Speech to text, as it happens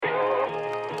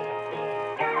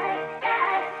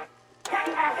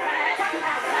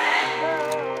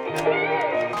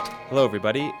Hello,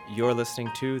 everybody. You're listening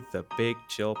to the Big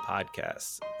Chill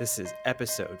Podcast. This is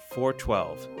episode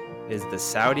 412. Is the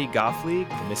Saudi Golf League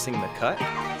missing the cut?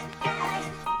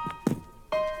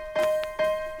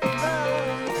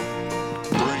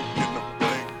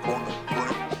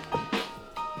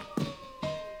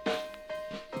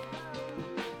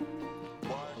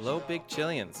 Hello, Big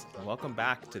Chillians, and welcome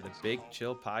back to the Big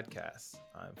Chill Podcast.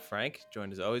 I'm Frank,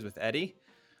 joined as always with Eddie.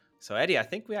 So, Eddie, I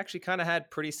think we actually kind of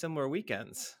had pretty similar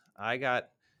weekends. I got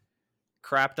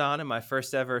crapped on in my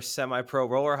first ever semi-pro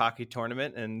roller hockey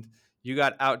tournament, and you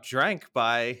got outdrank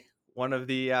by one of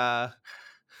the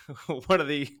one of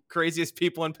the craziest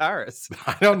people in Paris.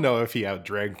 I don't know if he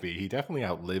outdrank me. He definitely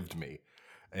outlived me.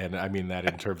 And I mean that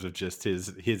in terms of just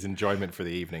his enjoyment for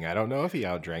the evening. I don't know if he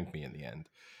outdrank me in the end.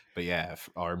 But yeah,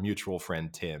 our mutual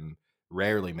friend Tim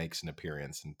rarely makes an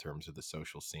appearance in terms of the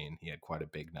social scene. He had quite a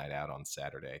big night out on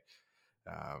Saturday.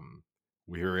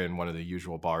 We were in one of the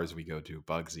usual bars we go to,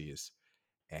 Bugsy's,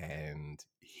 and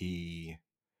he,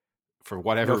 for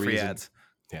whatever No free reason, ads.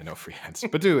 yeah, no free ads.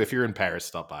 But if you're in Paris,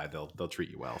 stop by. They'll treat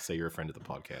you well. Say you're a friend of the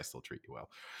podcast, they'll treat you well.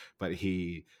 But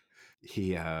he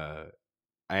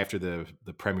after the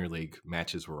Premier League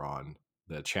matches were on,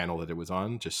 the channel that it was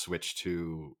on just switched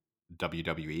to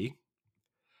WWE.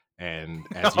 And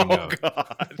as you know,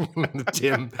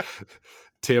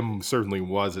 Tim certainly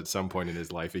was at some point in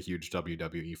his life a huge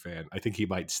WWE fan. I think he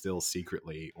might still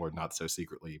secretly, or not so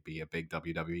secretly, be a big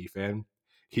WWE fan.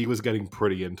 He was getting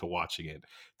pretty into watching it.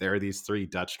 There are these three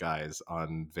Dutch guys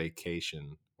on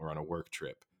vacation or on a work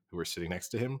trip who were sitting next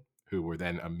to him, who were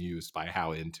then amused by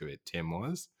how into it Tim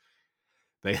was.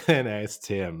 They then asked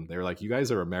Tim, they were like, "You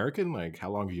guys are American? Like,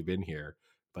 how long have you been here?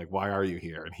 Like, why are you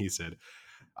here?" And he said,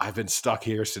 "I've been stuck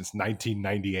here since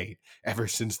 1998, ever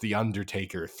since The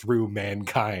Undertaker threw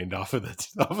Mankind off of the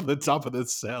top of the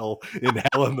cell in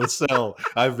Hell in the Cell.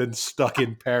 I've been stuck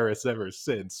in Paris ever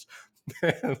since."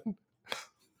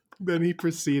 Then he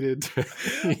proceeded to,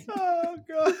 Oh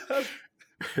god.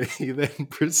 he then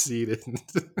proceeded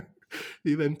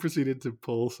to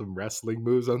pull some wrestling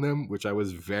moves on them, which I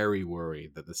was very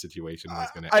worried that the situation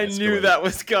was going to escalate. I knew that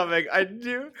was coming. I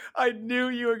knew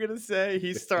you were gonna say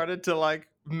he started to like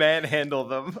manhandle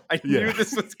them. I knew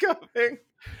this was coming.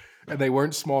 And they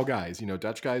weren't small guys. You know,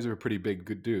 Dutch guys are pretty big,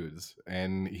 good dudes.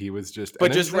 And he was just...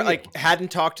 But just like hadn't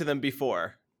talked to them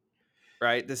before,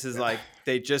 right? This is like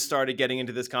they just started getting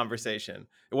into this conversation.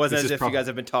 It wasn't as if you guys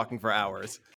have been talking for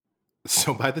hours.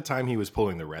 So by the time he was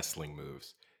pulling the wrestling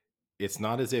moves, it's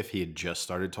not as if he had just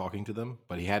started talking to them,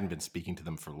 but he hadn't been speaking to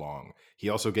them for long. He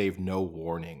also gave no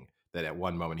warning that at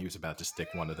one moment he was about to stick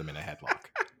one of them in a headlock.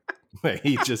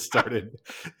 He just started,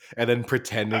 and then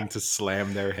pretending to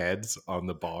slam their heads on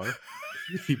the bar.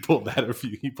 He pulled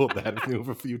that move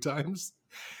a few times,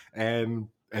 and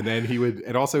then he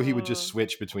would just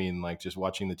switch between like just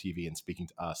watching the TV and speaking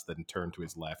to us, then turn to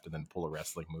his left and then pull a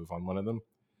wrestling move on one of them.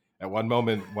 At one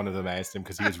moment, one of them asked him,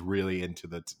 because he was really into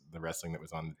the wrestling that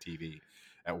was on the TV.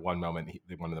 At one moment,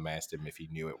 one of them asked him if he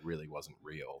knew it really wasn't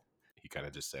real. He kind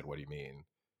of just said, "What do you mean?"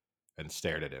 and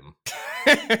stared at him.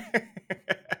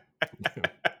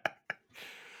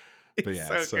 But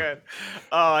yeah, so good.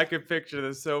 Oh, I could picture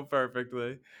this so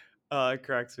perfectly. It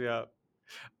cracks me up.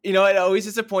 You know, it always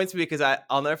disappoints me because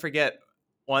I'll never forget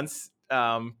once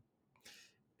Tim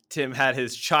had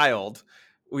his child.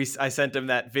 I sent him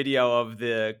that video of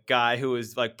the guy who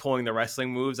was like pulling the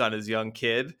wrestling moves on his young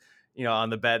kid, you know,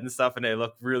 on the bed and stuff, and they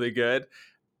look really good.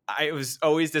 I was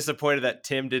always disappointed that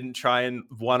Tim didn't try and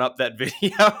one up that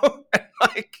video and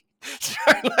like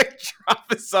try and like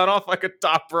drop his son off like a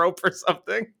top rope or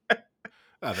something.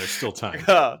 There's still time.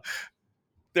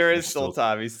 There is still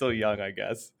time. He's still young, I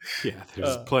guess. Yeah,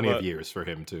 there's plenty of years for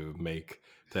him to make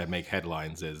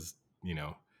headlines as, you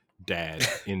know, dad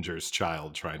injures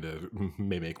child trying to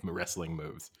mimic wrestling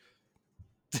moves.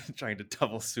 Trying to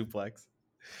double suplex.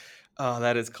 Oh,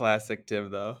 that is classic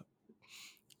Tim, though.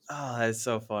 Oh, that is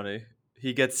so funny.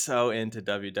 He gets so into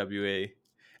WWE.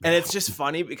 And it's just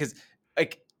funny because,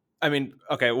 like, I mean,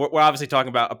 okay, we're obviously talking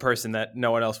about a person that no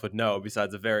one else would know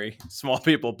besides a very small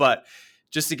people. But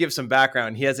just to give some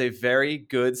background, he has a very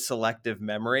good selective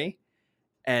memory.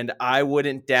 And I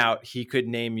wouldn't doubt he could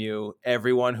name you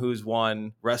everyone who's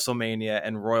won WrestleMania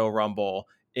and Royal Rumble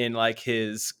in like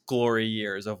his glory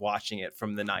years of watching it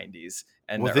from the 90s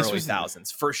and the early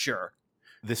 2000s, for sure.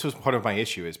 This was part of my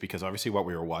issue, is because obviously what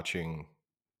we were watching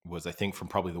was, I think, from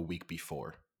probably the week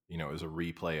before. You know, it was a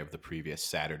replay of the previous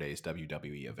Saturday's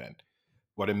WWE event.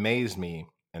 What amazed me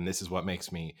And this is what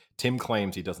makes me. Tim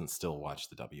claims he doesn't still watch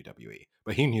the WWE,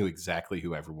 but he knew exactly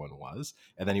who everyone was,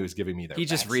 and then he was giving me their He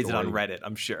just reads it on backstory. Reddit,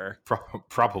 I'm sure.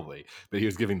 Probably, but he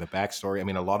was giving the backstory. I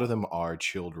mean, a lot of them are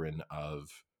children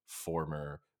of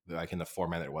former, like in the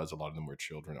format it was, a lot of them were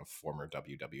children of former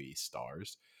WWE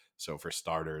stars. So for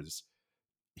starters,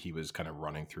 he was kind of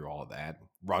running through all of that.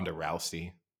 Ronda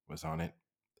Rousey was on it,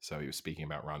 so he was speaking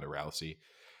about Ronda Rousey.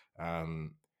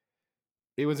 Um,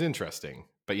 it was interesting,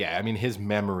 but yeah, I mean, his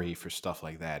memory for stuff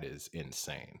like that is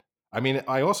insane. I mean,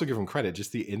 I also give him credit,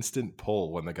 just the instant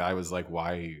pull when the guy was like,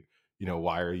 why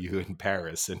are you in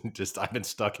Paris? And just, I've been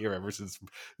stuck here ever since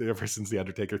the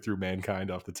Undertaker threw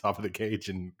Mankind off the top of the cage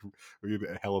and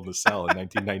Hell in the Cell in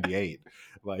 1998.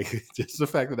 Like, just the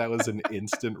fact that that was an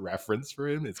instant reference for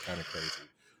him, it's kind of crazy.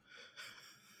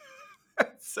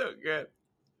 So good.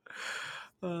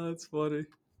 Oh, that's funny.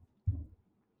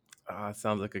 It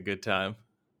sounds like a good time.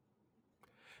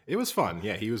 It was fun.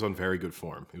 Yeah, he was on very good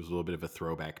form. It was a little bit of a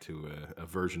throwback to a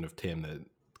version of Tim that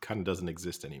kind of doesn't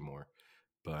exist anymore.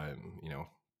 But,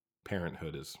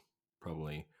 parenthood has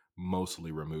probably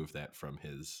mostly removed that from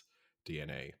his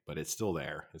DNA, but it's still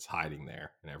there. It's hiding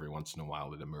there, and every once in a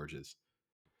while it emerges.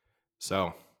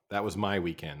 So that was my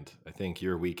weekend. I think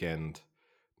your weekend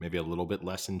maybe a little bit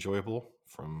less enjoyable.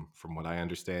 From what I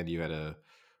understand, you had a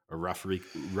rough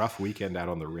weekend out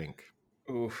on the rink.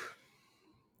 Oof.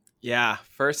 Yeah,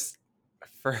 first,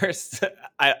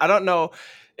 I don't know.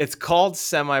 It's called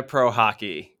semi-pro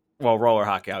hockey. Well, roller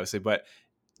hockey, obviously, but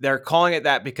they're calling it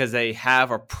that because they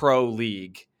have a pro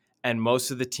league, and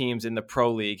most of the teams in the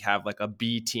pro league have like a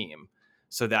B team.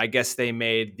 So I guess they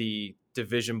made the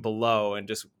division below and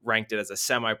just ranked it as a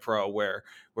semi-pro where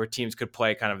teams could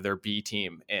play kind of their B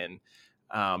team in.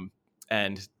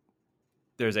 And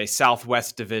there's a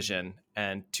Southwest division,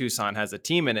 and Tucson has a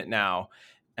team in it now.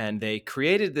 And they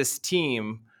created this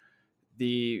team.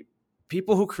 The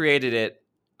people who created it,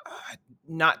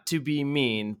 not to be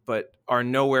mean, but are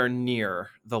nowhere near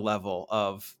the level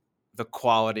of the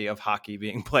quality of hockey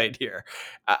being played here.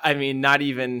 I mean,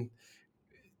 nowhere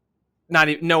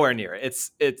near.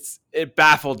 It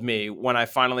baffled me when I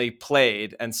finally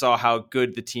played and saw how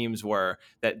good the teams were,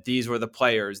 that these were the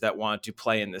players that wanted to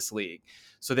play in this league.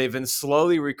 So they've been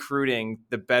slowly recruiting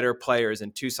the better players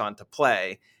in Tucson to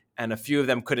play, and a few of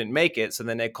them couldn't make it. So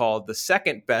then they called the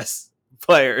second best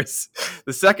players,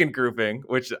 the second grouping,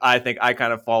 which I think I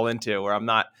kind of fall into, where I'm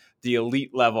not the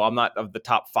elite level. I'm not of the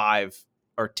top 5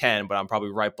 or 10, but I'm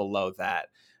probably right below that.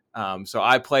 So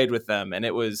I played with them, and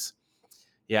it was,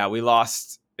 yeah, we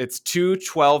lost. It's 2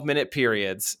 12-minute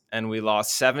periods, and we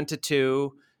lost 7-2,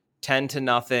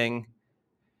 10-0,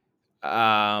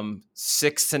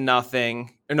 6-0,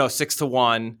 or no,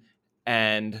 6-1,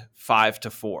 and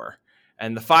 5-4.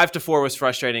 And the 5-4 was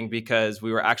frustrating because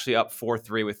we were actually up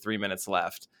 4-3 with 3 minutes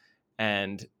left,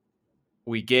 and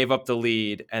we gave up the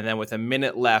lead. And then with a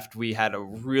minute left, we had a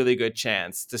really good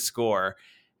chance to score,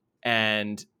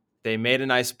 and they made a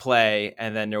nice play.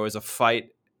 And then there was a fight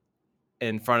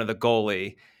in front of the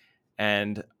goalie,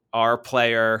 and our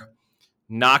player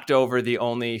knocked over the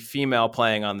only female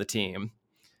playing on the team.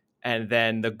 And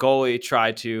then the goalie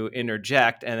tried to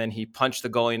interject, and then he punched the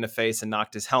goalie in the face and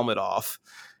knocked his helmet off.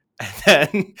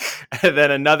 And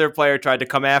then another player tried to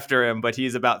come after him, but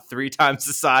he's about 3 times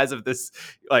the size of this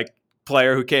like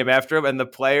player who came after him, and the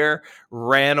player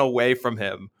ran away from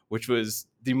him, which was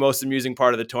the most amusing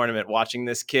part of the tournament, watching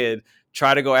this kid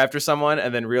try to go after someone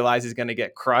and then realize he's going to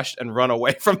get crushed and run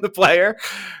away from the player.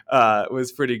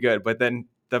 Was pretty good. But then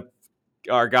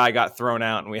our guy got thrown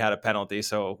out and we had a penalty.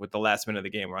 So with the last minute of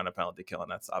the game, we're on a penalty kill, and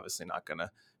that's obviously not going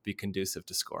to be conducive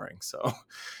to scoring. So,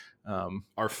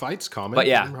 are fights common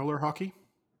in roller hockey?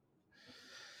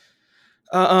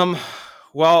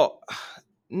 Well,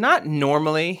 not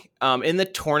normally. In the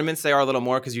tournaments, they are a little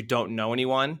more because you don't know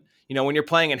anyone. When you're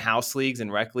playing in house leagues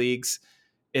and rec leagues,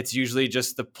 it's usually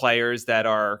just the players that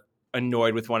are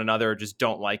annoyed with one another or just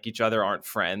don't like each other, aren't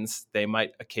friends. They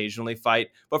might occasionally fight.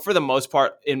 But for the most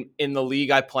part, in the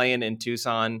league I play in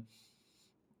Tucson,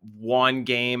 1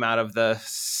 game out of the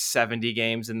 70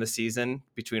 games in the season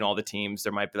between all the teams,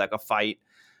 there might be like a fight.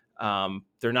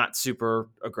 They're not super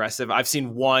aggressive. I've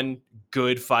seen 1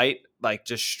 good fight, like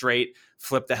just straight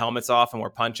flip the helmets off and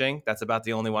we're punching. That's about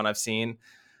the only one I've seen.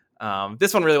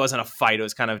 This one really wasn't a fight. It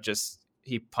was kind of just,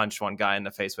 he punched one guy in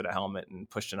the face with a helmet and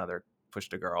pushed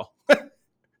a girl.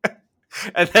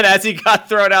 And then as he got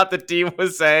thrown out, the team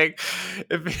was saying,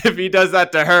 if he does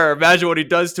that to her, imagine what he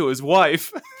does to his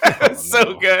wife.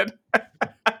 So good.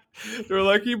 They were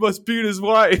like, he must beat his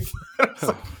wife.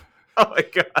 Like, oh my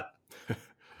God.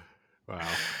 Wow.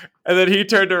 And then he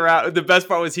turned around. The best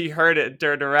part was he heard it and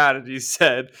turned around and he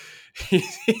said,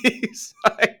 He's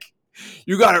like,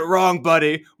 "You got it wrong,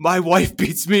 buddy. My wife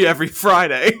beats me every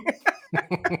Friday."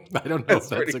 I don't know if That's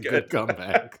that's pretty a good. good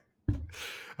comeback.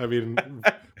 I mean,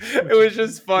 It was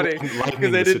just funny because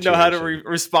lightening they the didn't know how to situation.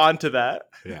 respond to that.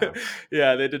 Yeah,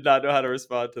 Yeah, they did not know how to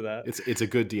respond to that. it's a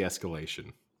good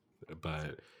de-escalation. But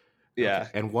okay, Yeah.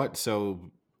 and what?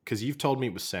 So because you've told me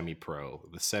it was semi-pro,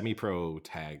 the semi-pro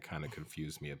tag kind of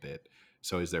confused me a bit.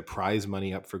 So is there prize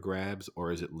money up for grabs,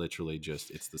 or is it literally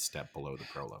just it's the step below the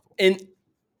pro level? And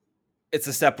it's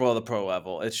a step below the pro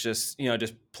level. It's just,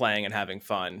 just playing and having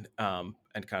fun,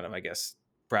 and kind of, I guess,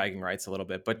 bragging rights a little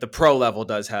bit. But the pro level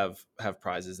does have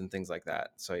prizes and things like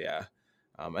that. So yeah.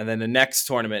 And then the next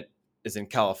tournament is in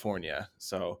California.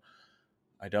 So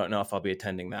I don't know if I'll be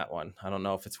attending that one. I don't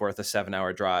know if it's worth a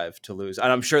 7-hour drive to lose.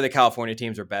 And I'm sure the California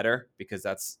teams are better because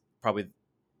that's probably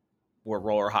where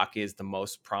roller hockey is the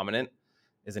most prominent,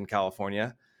 is in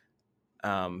California.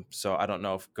 So I don't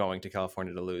know if going to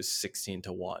California to lose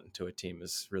 16-1 to a team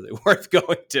is really worth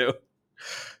going to.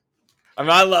 I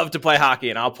mean, I love to play hockey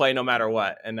and I'll play no matter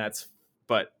what.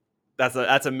 But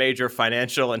that's a major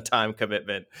financial and time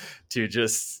commitment to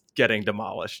just getting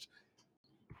demolished.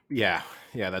 Yeah,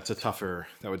 yeah, that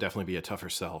would definitely be a tougher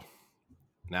sell.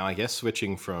 Now, I guess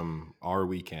switching from our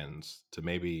weekends to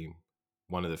maybe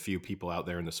one of the few people out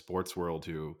there in the sports world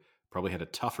who probably had a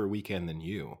tougher weekend than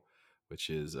you, which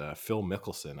is Phil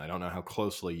Mickelson. I don't know how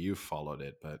closely you've followed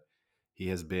it, but he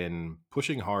has been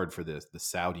pushing hard for the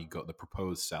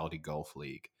proposed Saudi Gulf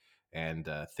League, and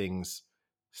things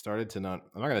started to not.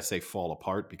 I'm not going to say fall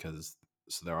apart because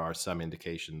there are some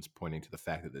indications pointing to the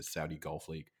fact that this Saudi Gulf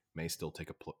League may still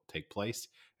take place,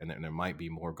 and there might be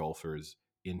more golfers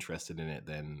interested in it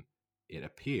than it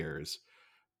appears.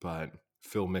 But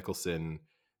Phil Mickelson,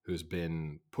 who's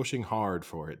been pushing hard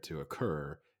for it to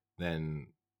occur, then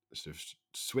sort of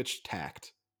switched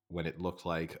tact when it looked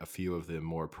like a few of the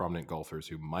more prominent golfers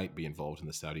who might be involved in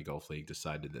the Saudi Golf League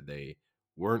decided that they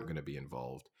weren't going to be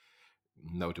involved.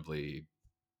 Notably,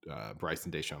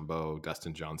 Bryson DeChambeau,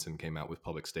 Dustin Johnson came out with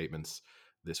public statements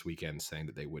this weekend saying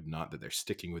that they would not, that they're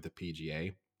sticking with the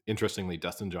PGA. Interestingly,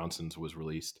 Dustin Johnson's was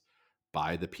released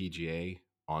by the PGA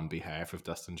on behalf of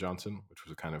Dustin Johnson, which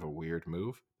was a kind of a weird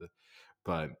move.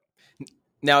 But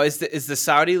Now, is the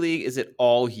Saudi league, is it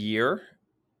all year?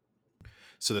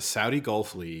 so the Saudi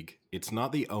Golf League, it's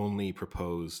not the only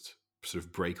proposed sort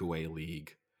of breakaway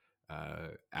league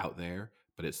out there,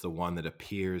 but it's the one that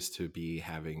appears to be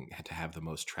have the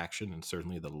most traction and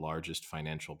certainly the largest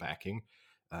financial backing.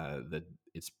 That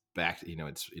it's backed,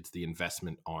 it's the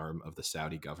investment arm of the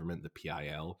Saudi government, the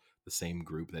PIL, the same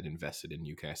group that invested in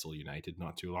Newcastle United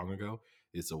not too long ago,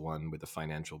 is the one with the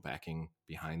financial backing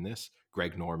behind this.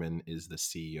 Greg Norman is the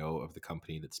CEO of the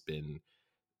company that's been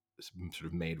sort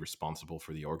of made responsible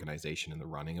for the organization and the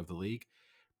running of the league.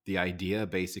 The idea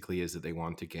basically is that they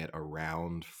want to get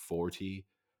around 40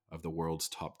 of the world's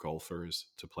top golfers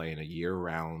to play in a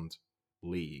year-round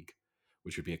league,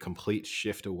 which would be a complete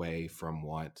shift away from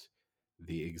what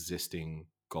the existing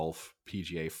golf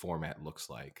PGA format looks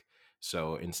like.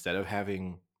 So instead of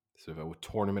having sort of a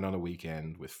tournament on a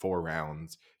weekend with 4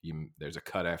 rounds, there's a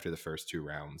cut after the first 2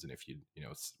 rounds, and if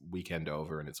it's weekend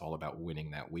over and it's all about winning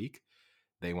that week,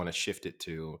 they want to shift it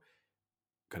to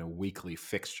kind of weekly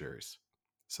fixtures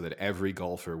so that every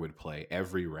golfer would play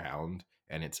every round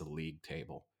and it's a league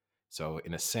table. So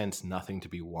in a sense, nothing to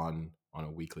be won on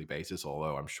a weekly basis,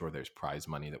 although I'm sure there's prize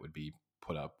money that would be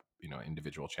put up,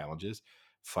 individual challenges.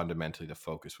 Fundamentally, the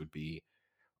focus would be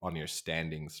on your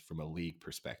standings from a league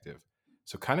perspective.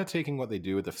 So kind of taking what they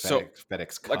do with the So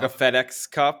FedEx like a Cup.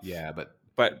 FedEx Cup, Yeah, but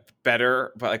but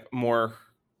better, but like more,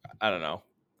 I don't know,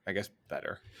 I guess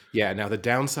better. yeah, now the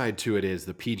downside to it is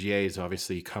the PGA has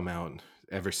obviously come out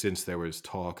ever since there was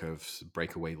talk of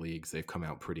breakaway leagues. They've come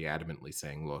out pretty adamantly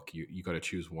saying, look, you got to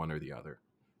choose one or the other.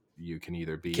 You can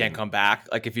either You be can't in, come back.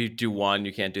 Like if you do one,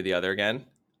 you can't do the other again.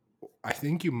 I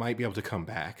think you might be able to come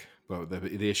back, but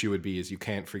the issue would be is you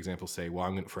can't, for example, say,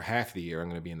 well, for half the year, I'm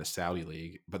going to be in the Saudi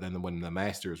league, but then when the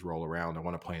Masters roll around, I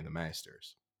want to play in the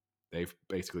Masters. They've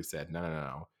basically said,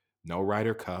 no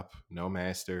Ryder Cup, no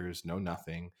Masters, no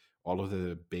nothing. All of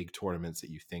the big tournaments that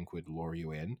you think would lure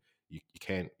you in, you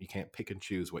can't pick and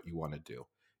choose what you want to do.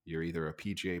 You're either a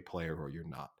PGA player or you're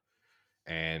not.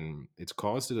 And it's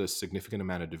caused a significant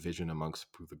amount of division amongst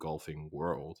the golfing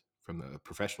world from the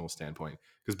professional standpoint,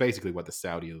 because basically what the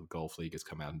Saudi Golf League has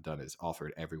come out and done is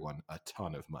offered everyone a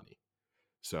ton of money.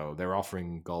 So they're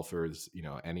offering golfers,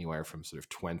 anywhere from sort of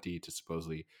 20 to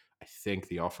supposedly, I think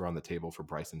the offer on the table for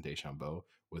Bryson DeChambeau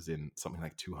was in something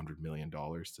like $200 million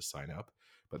to sign up.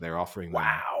 But they're offering them,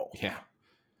 Wow. yeah.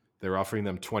 They're offering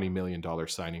them $20 million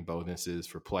signing bonuses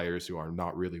for players who are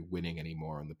not really winning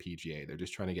anymore on the PGA. They're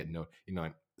just trying to get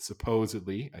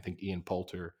supposedly, I think Ian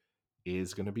Poulter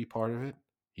is going to be part of it.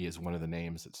 He is one of the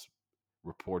names that's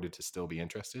reported to still be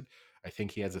interested. I think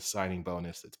he has a signing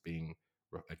bonus that's being,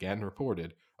 again,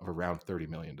 reported of around $30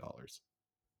 million.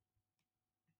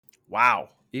 Wow.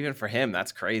 Even for him,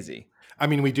 that's crazy. I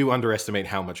mean, we do underestimate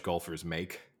how much golfers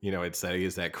make. It's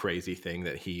that crazy thing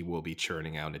that he will be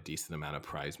churning out a decent amount of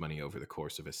prize money over the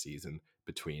course of a season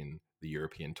between the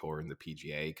European Tour and the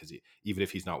PGA. Because even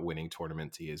if he's not winning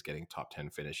tournaments, he is getting top 10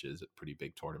 finishes at pretty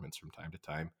big tournaments from time to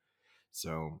time.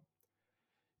 So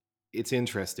it's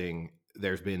interesting.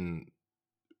 There's been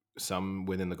some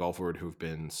within the golf world who've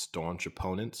been staunch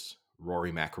opponents.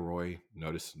 Rory McIlroy,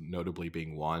 notably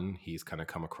being one. He's kind of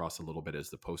come across a little bit as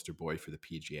the poster boy for the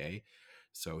PGA.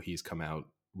 So he's come out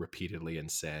repeatedly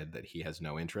and said that he has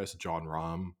no interest. Jon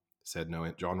Rahm said no.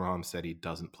 Jon Rahm said he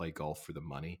doesn't play golf for the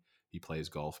money. He plays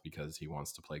golf because he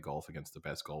wants to play golf against the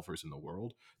best golfers in the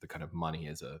world. The kind of money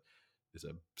is a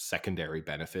secondary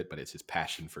benefit, but it's his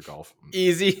passion for golf.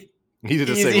 Easy Easy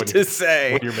to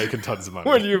say when you're making tons of money.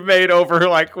 When you've made over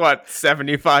like what,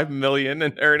 75 million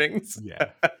in earnings.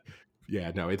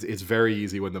 Yeah, no, it's very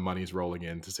easy when the money's rolling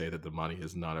in to say that the money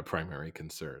is not a primary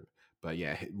concern. But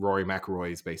yeah, Rory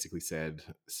McIlroy's basically said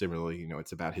similarly,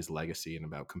 it's about his legacy and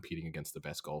about competing against the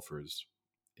best golfers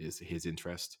is his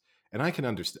interest. And I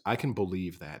can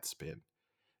believe that spin.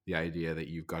 The idea that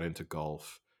you've got into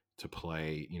golf to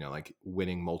play, like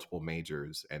winning multiple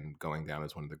majors and going down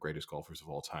as one of the greatest golfers of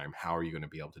all time. How are you going to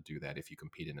be able to do that if you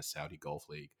compete in a Saudi Golf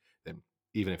League that,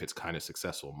 even if it's kind of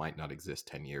successful, might not exist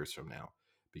 10 years from now?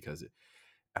 Because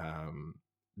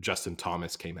Justin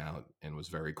Thomas came out and was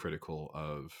very critical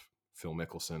of Phil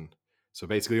Mickelson. So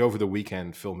basically, over the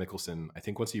weekend, Phil Mickelson, I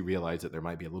think once he realized that there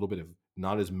might be a little bit of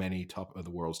not as many top of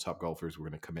the world's top golfers were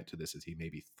going to commit to this as he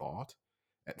maybe thought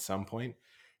at some point,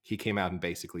 he came out and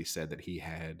basically said that he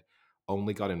had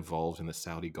only got involved in the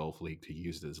Saudi Golf League to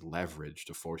use it as leverage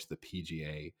to force the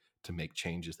PGA to make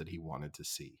changes that he wanted to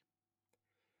see.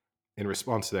 In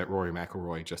response to that, Rory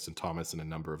McIlroy, Justin Thomas, and a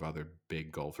number of other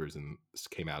big golfers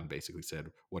came out and basically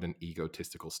said, what an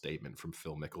egotistical statement from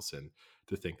Phil Mickelson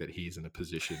to think that he's in a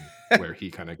position where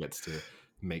he kind of gets to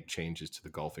make changes to the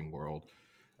golfing world.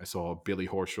 I saw Billy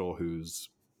Horschel, who's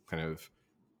kind of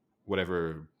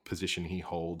whatever position he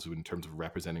holds in terms of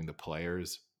representing the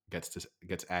players,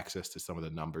 gets access to some of the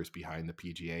numbers behind the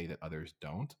PGA that others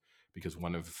don't. Because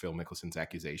one of Phil Mickelson's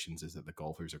accusations is that the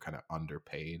golfers are kind of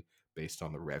underpaid based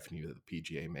on the revenue that the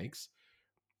PGA makes.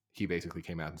 He basically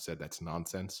came out and said that's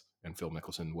nonsense, and Phil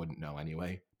Mickelson wouldn't know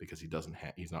anyway because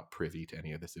he's not privy to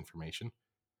any of this information.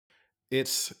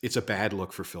 It's a bad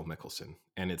look for Phil Mickelson,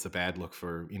 and it's a bad look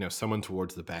for someone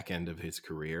towards the back end of his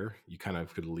career. You kind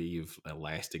of could leave a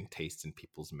lasting taste in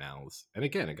people's mouths. And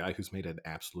again, a guy who's made an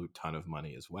absolute ton of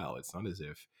money as well. It's not as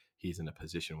if he's in a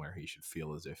position where he should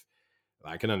feel as if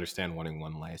I can understand wanting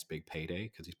one last big payday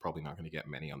because he's probably not going to get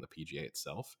many on the PGA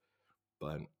itself,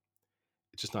 but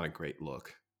it's just not a great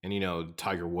look. And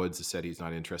Tiger Woods has said he's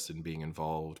not interested in being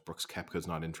involved. Brooks Koepka's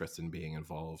not interested in being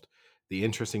involved. The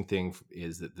interesting thing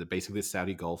is that basically the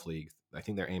Saudi Golf League, I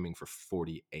think they're aiming for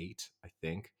 48, I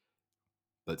think,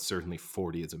 but certainly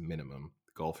 40 is a minimum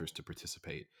golfers to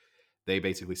participate. They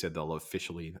basically said they'll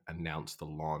officially announce the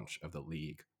launch of the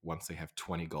league once they have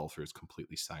 20 golfers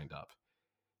completely signed up.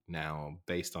 Now,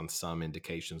 based on some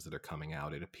indications that are coming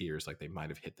out, it appears like they might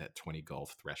have hit that 20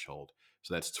 golf threshold.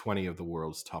 So that's 20 of the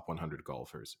world's top 100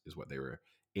 golfers is what they were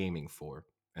aiming for.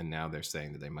 And now they're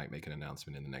saying that they might make an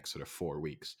announcement in the next sort of 4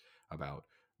 weeks about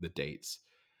the dates.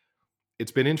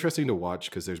 It's been interesting to watch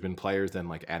because there's been players then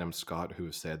like Adam Scott who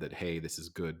have said that, hey, this is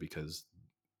good because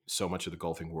so much of the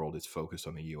golfing world is focused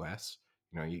on the US.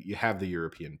 You have the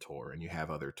European tour and you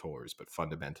have other tours, but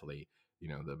fundamentally,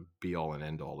 the be all and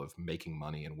end all of making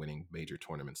money and winning major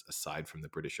tournaments aside from the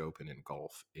British Open in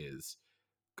golf is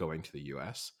going to the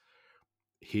US.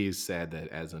 He's said that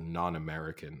as a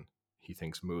non-American, he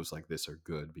thinks moves like this are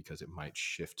good because it might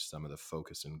shift some of the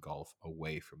focus in golf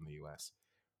away from the US.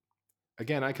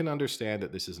 Again, I can understand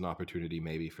that this is an opportunity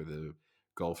maybe for the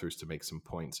golfers to make some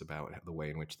points about the way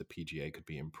in which the PGA could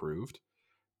be improved,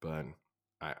 but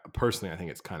I think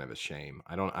it's kind of a shame.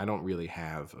 I don't really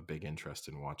have a big interest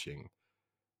in watching.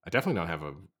 I definitely don't have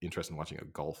an interest in watching a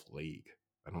golf league.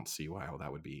 I don't see how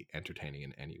that would be entertaining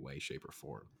in any way, shape, or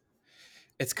form.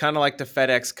 It's kind of like the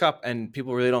FedEx Cup, and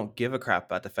people really don't give a crap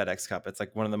about the FedEx Cup. It's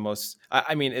like one of the most,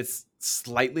 I mean, it's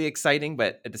slightly exciting,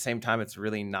 but at the same time, it's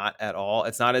really not at all.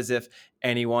 It's not as if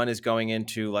anyone is going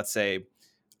into, let's say,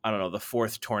 I don't know, the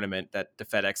fourth tournament that the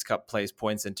FedEx Cup plays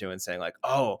points into and saying like,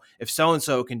 oh, if so and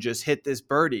so can just hit this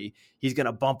birdie, he's going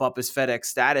to bump up his FedEx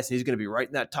status and he's going to be right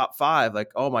in that top five. Like,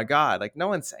 oh my God, like no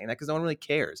one's saying that because no one really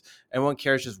cares. Everyone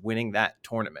cares just winning that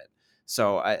tournament.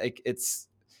 So I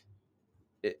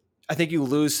think you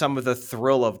lose some of the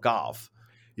thrill of golf.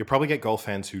 You'll probably get golf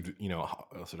fans who,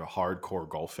 sort of hardcore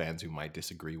golf fans who might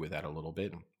disagree with that a little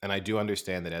bit. And I do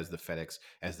understand that as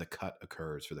the cut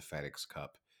occurs for the FedEx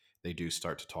Cup, they do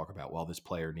start to talk about, well, this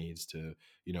player needs to,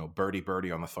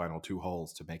 birdie on the final two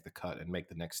holes to make the cut and make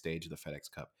the next stage of the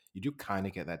FedEx Cup. You do kind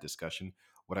of get that discussion.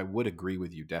 What I would agree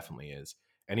with you definitely is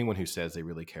anyone who says they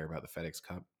really care about the FedEx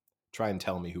Cup, try and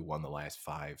tell me who won the last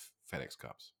 5 FedEx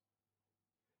Cups.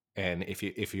 And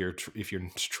if you're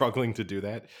struggling to do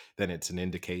that, then it's an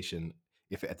indication.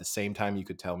 If at the same time you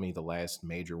could tell me the last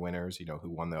major winners, who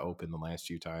won the Open the last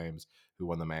few times, who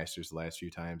won the Masters the last few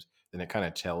times, then it kind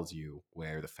of tells you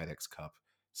where the FedEx Cup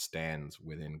stands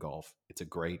within golf. It's a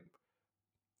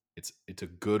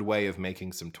good way of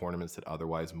making some tournaments that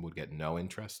otherwise would get no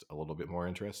interest a little bit more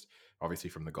interest. Obviously,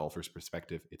 from the golfer's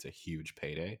perspective, it's a huge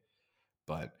payday,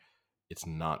 but it's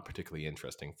not particularly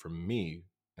interesting for me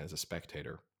as a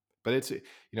spectator. But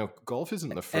golf isn't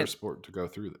the And first sport to go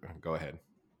through. Go ahead.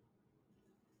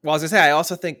 well, as I say, I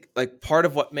also think like part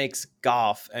of what makes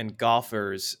golf and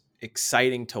golfers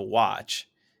exciting to watch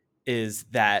is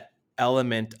that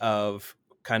element of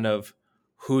kind of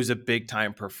who's a big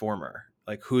time performer,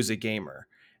 like who's a gamer.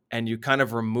 And you kind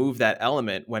of remove that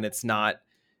element when it's not,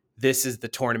 this is the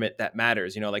tournament that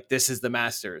matters, like this is the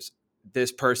Masters.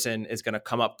 This person is going to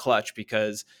come up clutch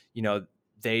because,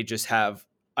 they just have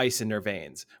ice in their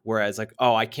veins. Whereas like,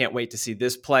 oh, I can't wait to see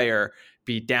this player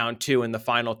be down 2 in the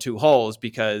final 2 holes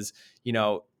because,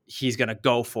 he's going to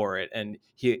go for it. And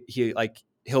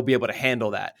he'll be able to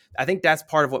handle that. I think that's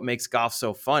part of what makes golf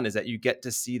so fun is that you get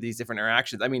to see these different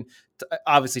interactions. I mean,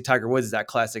 obviously Tiger Woods is that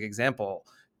classic example.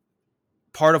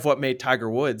 Part of what made Tiger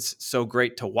Woods so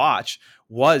great to watch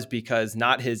was because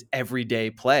not his everyday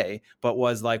play, but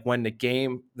was like when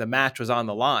the match was on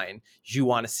the line, you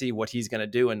want to see what he's going to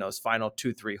do in those final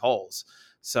 2-3 holes.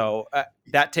 So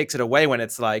that takes it away when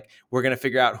it's like, we're going to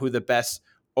figure out who the best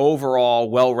overall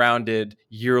well-rounded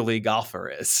yearly golfer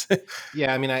is.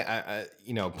 Yeah, I mean,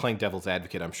 playing devil's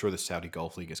advocate, I'm sure the Saudi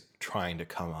Golf League is trying to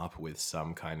come up with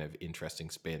some kind of interesting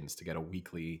spins to get a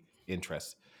weekly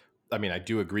interest. I mean, I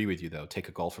do agree with you though. Take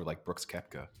a golfer like Brooks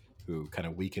Koepka, who kind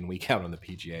of week in week out on the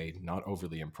PGA, not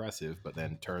overly impressive, but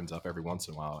then turns up every once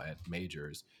in a while at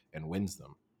majors and wins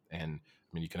them. And I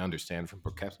mean, you can understand from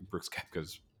Brooks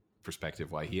Koepka's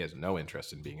perspective why he has no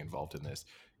interest in being involved in this,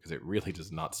 because it really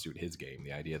does not suit his game.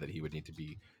 The idea that he would need to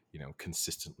be,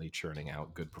 consistently churning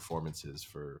out good performances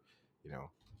for,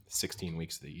 16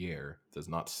 weeks of the year does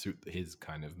not suit his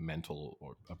kind of mental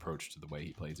or approach to the way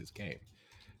he plays his game.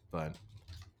 But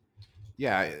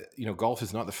yeah, golf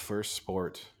is not the first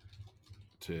sport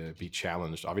to be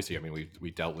challenged. Obviously, I mean,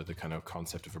 we dealt with the kind of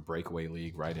concept of a breakaway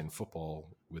league right in football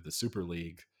with the Super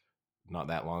League not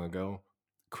that long ago.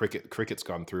 Cricket's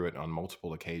gone through it on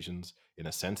multiple occasions. In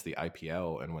a sense, the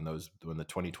IPL and when the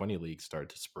 2020 leagues started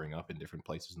to spring up in different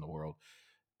places in the world,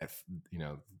 at, you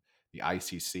know, the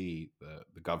ICC,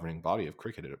 the governing body of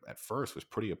cricket, at first was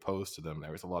pretty opposed to them.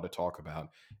 There was a lot of talk about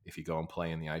if you go and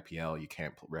play in the IPL, you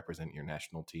can't represent your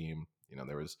national team.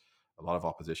 There was a lot of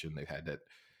opposition. They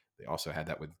also had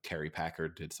that with Kerry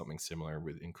Packard did something similar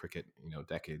in cricket,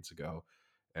 decades ago.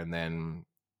 And then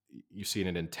you've seen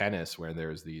it in tennis where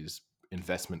there's these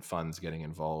investment funds getting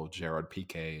involved. Gerard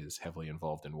Piqué is heavily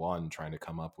involved in one, trying to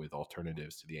come up with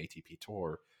alternatives to the ATP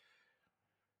Tour.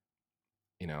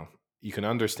 You can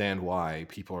understand why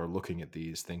people are looking at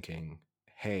these thinking,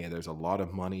 hey, there's a lot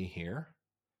of money here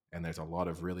and there's a lot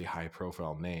of really high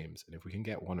profile names. And if we can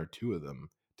get one or two of them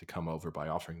to come over by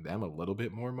offering them a little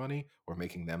bit more money or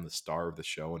making them the star of the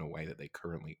show in a way that they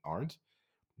currently aren't,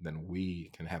 then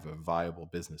we can have a viable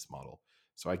business model.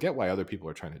 So I get why other people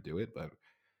are trying to do it, but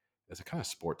as a kind of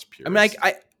sports I mean, purist,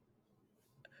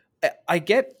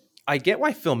 I get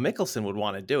why Phil Mickelson would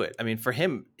want to do it. I mean, for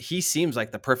him, he seems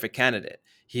like the perfect candidate.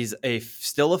 He's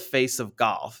still a face of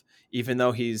golf, even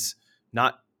though he's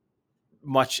not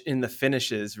much in the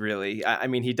finishes, really. I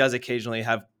mean, he does occasionally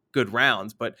have good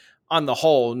rounds, but on the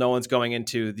whole, no one's going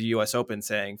into the U.S. Open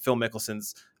saying Phil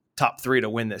Mickelson's top 3 to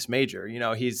win this major.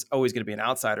 He's always going to be an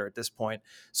outsider at this point.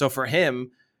 So for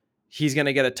him, he's going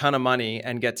to get a ton of money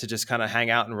and get to just kind of hang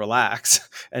out and relax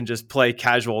and just play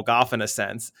casual golf in a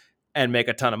sense and make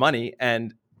a ton of money.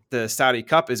 And the Saudi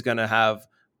Cup is going to have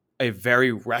a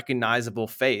very recognizable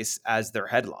face as their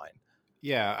headline.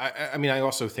 yeah, I mean, I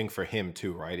also think for him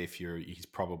too, right? He's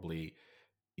probably,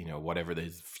 whatever the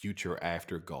future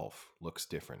after golf looks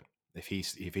different. If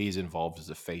he's involved as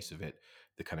a face of it,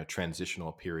 the kind of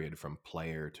transitional period from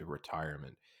player to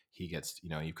retirement, he gets.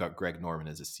 You've got Greg Norman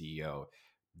as a CEO.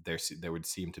 There would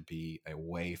seem to be a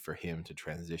way for him to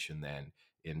transition then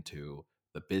into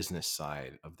the business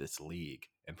side of this league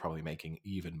and probably making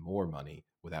even more money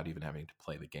without even having to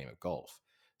play the game of golf.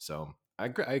 So I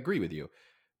agree with you.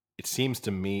 It seems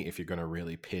to me if you're going to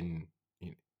really pin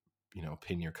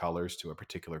your colors to a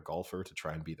particular golfer to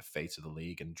try and be the face of the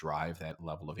league and drive that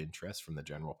level of interest from the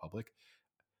general public.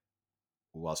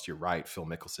 Whilst you're right, Phil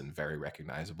Mickelson, very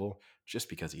recognizable just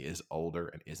because he is older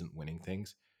and isn't winning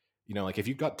things. Like if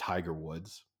you've got Tiger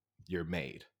Woods, you're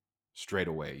made. Straight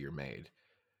away, you're made.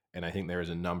 And I think there is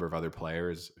a number of other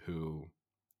players who,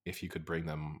 if you could bring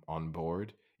them on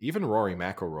board, even Rory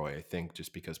McIlroy, I think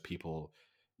just because people,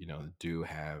 do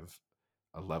have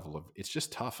a level of, it's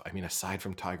just tough. I mean, aside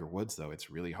from Tiger Woods, though, it's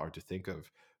really hard to think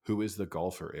of who is the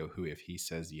golfer who, if he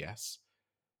says yes,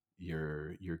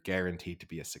 you're guaranteed to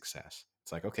be a success.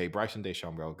 It's like, okay, Bryson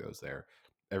DeChambeau goes there.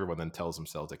 Everyone then tells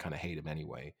themselves they kind of hate him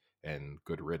anyway, and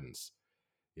good riddance.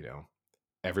 You know,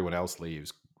 everyone else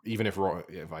leaves. Even if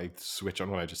I switch on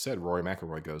what I just said, Rory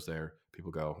McIlroy goes there. People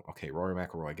go, okay, Rory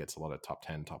McIlroy gets a lot of top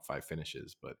 10, top 5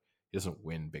 finishes, but he doesn't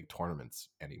win big tournaments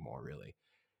anymore, really.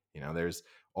 There's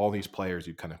all these players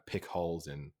you kind of pick holes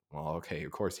in. Well, okay,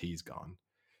 of course he's gone.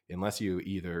 Unless you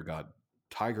either got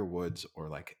Tiger Woods or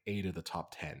like 8 of the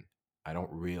top 10, I don't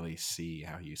really see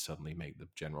how you suddenly make the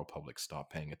general public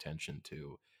stop paying attention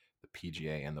to the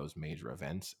PGA and those major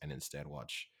events and instead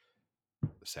watch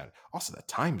the Saturday. Also, the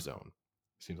time zone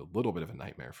seems a little bit of a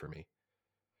nightmare for me.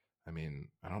 I mean,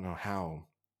 I don't know how.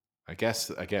 I guess,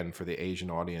 again, for the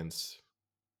Asian audience,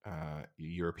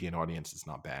 European audience, it's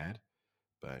not bad,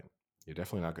 but you're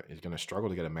definitely not. You're going to struggle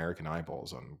to get American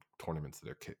eyeballs on tournaments that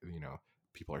are,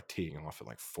 people are teeing off at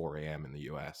like 4 a.m. in the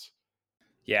U.S.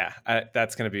 Yeah,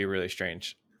 that's going to be really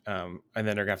strange. And then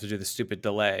they're going to have to do the stupid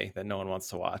delay that no one wants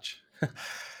to watch.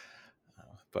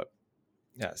 But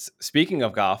yes, speaking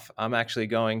of golf, I'm actually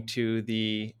going to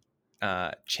the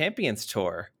Champions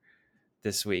Tour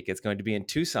this week. It's going to be in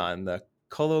Tucson, the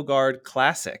Cologuard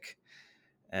Classic.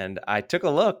 And I took a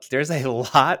look. There's a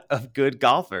lot of good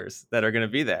golfers that are going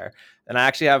to be there. And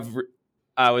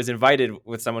I was invited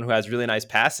with someone who has really nice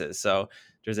passes. So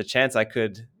there's a chance I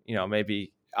could,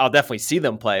 maybe I'll definitely see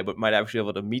them play, but might actually be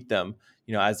able to meet them,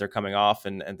 as they're coming off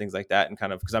and things like that. And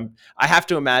kind of, because I have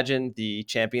to imagine the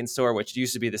Champions Tour, which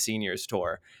used to be the Seniors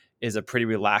Tour, is a pretty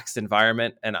relaxed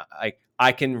environment. And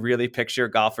I can really picture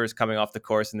golfers coming off the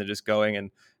course and they're just going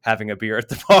and having a beer at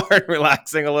the bar and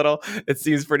relaxing a little. It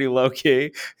seems pretty low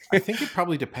key. I think it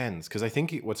probably depends because I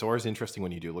think what's always interesting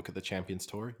when you do look at the Champions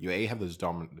Tour, you have those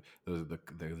dominant,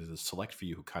 there's a select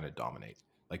few who kind of dominate.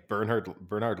 Like Bernhard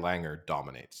Langer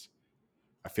dominates.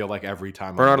 I feel like every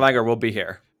time I Bernard look, Langer will be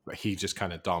here. he just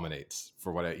kind of dominates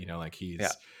for what like Yeah.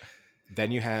 he's.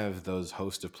 Then you have those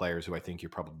host of players who I think you're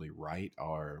probably right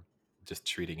are just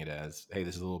treating it as, hey,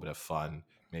 this is a little bit of fun.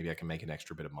 Maybe I can make an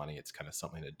extra bit of money. It's kind of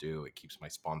something to do. It keeps my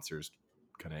sponsors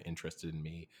kind of interested in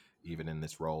me, even in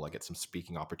this role. I get some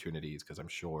speaking opportunities because I'm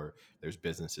sure there's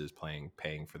businesses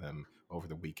paying for them over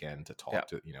the weekend to Yeah. talk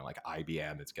to, like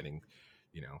IBM that's getting,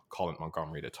 Colin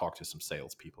Montgomery to talk to some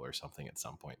salespeople or something at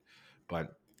some point.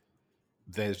 But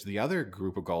there's the other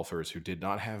group of golfers who did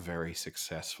not have very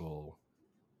successful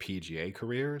PGA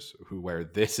careers where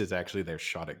this is actually their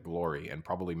shot at glory and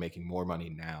probably making more money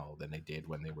now than they did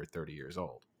when they were 30 years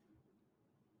old.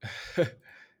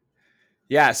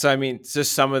 Yeah. So, I mean,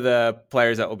 just some of the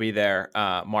players that will be there: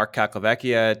 Mark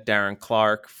Kakovecchia, Darren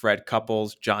Clark, Fred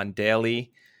Couples, John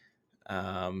Daly,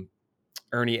 um,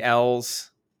 Ernie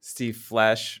Els, Steve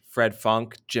Flesh, Fred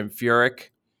Funk, Jim Furyk,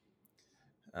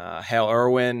 Hale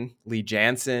Irwin, Lee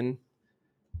Jansen,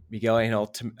 Miguel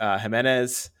Angel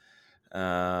Jimenez,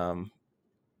 um,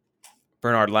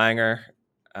 Bernard Langer,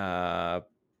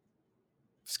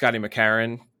 Scotty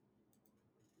McCarron,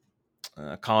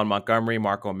 Colin Montgomery,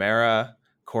 Mark O'Mara,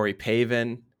 Corey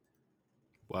Pavin.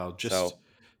 Well, So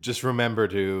just remember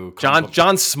to John compliment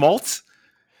John Smoltz.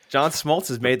 John Smoltz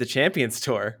has made the Champions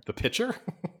Tour. the pitcher.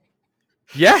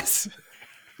 Yes.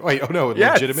 Wait, oh no,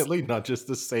 Yes. legitimately, not just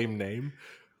the same name,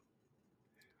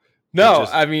 but No,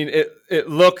 just I mean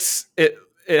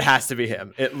it has to be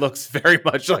him. It looks very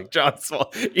much like John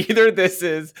Smoltz. Either this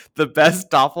is the best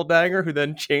doppelganger who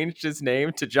then changed his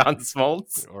name to John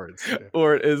Smoltz, or it's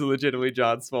or it is legitimately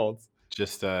John Smoltz.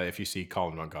 just if you see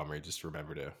Colin Montgomery, just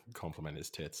remember to compliment his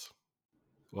tits.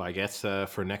 Well, I guess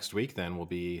for next week, then will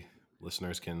be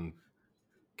listeners can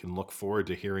look forward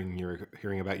to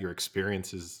hearing about your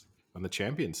experiences on the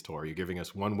Champions Tour. You're giving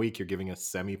us 1 week. You're giving us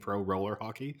semi-pro roller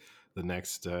hockey. The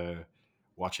next,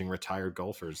 watching retired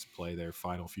golfers play their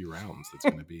final few rounds. It's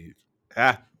going to be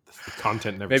Yeah, the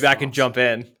content never maybe I can stops. jump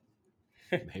in.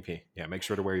 Maybe, yeah. Make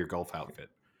sure to wear your golf outfit.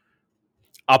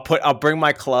 I'll bring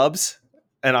my clubs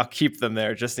and I'll keep them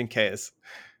there just in case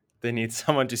they need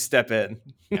someone to step in.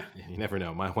 Yeah, you never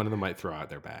know. One of them might throw out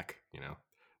their back. A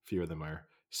few of them are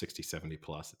 60, 70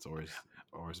 plus. It's always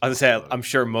a I was gonna say, possibility. I'm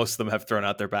sure most of them have thrown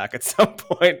out their back at some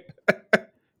point.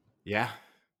 Yeah,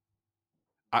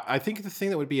 I think the thing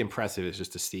that would be impressive is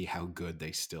just to see how good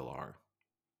they still are.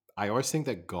 I always think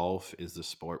that golf is the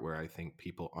sport where I think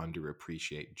people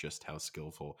underappreciate just how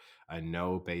skillful. I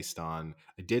know based on,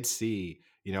 I did see,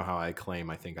 how I claim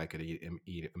I think I could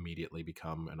immediately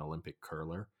become an Olympic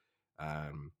curler.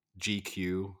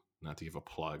 GQ, not to give a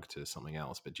plug to something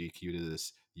else, but GQ did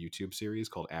this YouTube series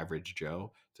called Average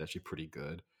Joe. It's actually pretty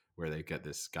good, where they get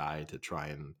this guy to try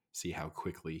and see how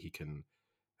quickly he can,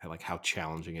 like how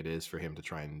challenging it is for him to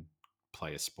try and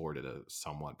play a sport at a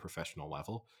somewhat professional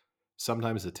level.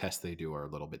 Sometimes the tests they do are a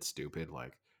little bit stupid,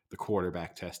 like the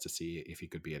quarterback test to see if he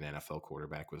could be an NFL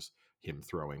quarterback was him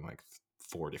throwing like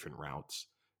 4 different routes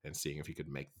and seeing if he could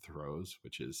make the throws,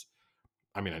 which is,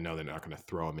 I mean, I know they're not going to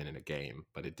throw him in a game,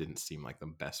 but it didn't seem like the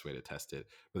best way to test it.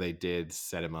 But they did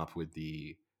set him up with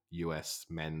the U.S.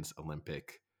 men's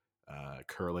Olympic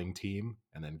curling team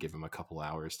and then give him a couple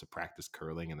hours to practice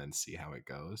curling and then see how it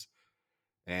goes.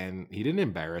 And he didn't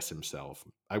embarrass himself.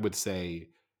 I would say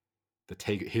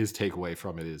his takeaway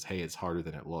from it is, hey, it's harder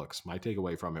than it looks. My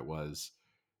takeaway from it was,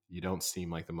 you don't seem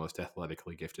like the most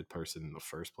athletically gifted person in the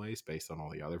first place based on all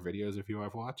the other videos of you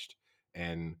I've watched.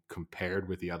 And compared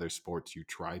with the other sports you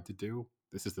tried to do,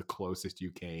 this is the closest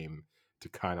you came to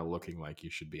kind of looking like you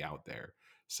should be out there.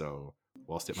 So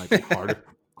whilst it might be harder,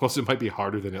 whilst it might be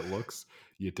harder than it looks,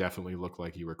 you definitely look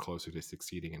like you were closer to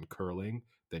succeeding in curling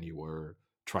than you were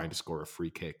trying to score a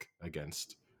free kick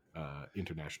against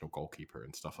international goalkeeper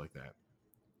and stuff like that.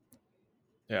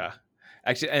 Yeah,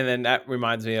 actually, and then that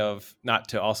reminds me of, not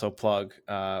to also plug,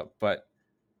 but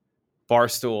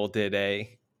Barstool did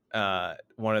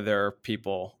one of their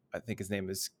people. I think his name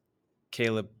is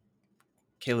Caleb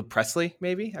Caleb Presley.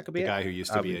 Maybe that could The be it. guy who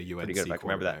used to I'd be be a pretty good if UNC I can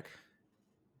remember that. quarterback,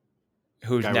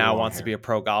 Who guy with now long wants to be hair. a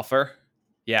pro golfer.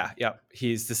 Yeah, yep.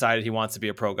 He's decided he wants to be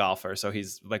a pro golfer, so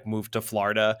he's like moved to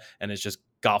Florida and is just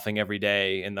golfing every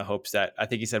day in the hopes that, I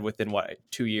think he said within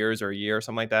 2 years or a year or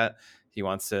something like that, he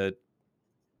wants to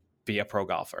be a pro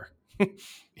golfer.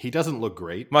 He doesn't look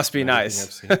great Must from be everything I've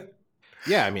nice. seen.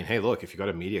 Yeah, I mean, hey, look, if you got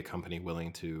a media company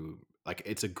willing to, like,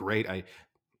 it's a great. I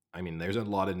mean, there's a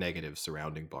lot of negatives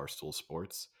surrounding Barstool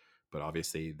Sports, but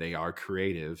obviously they are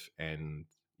creative, and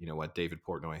what David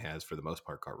Portnoy has for the most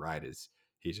part got right is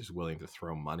he's just willing to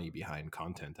throw money behind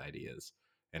content ideas,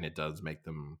 and it does make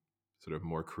them sort of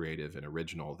more creative and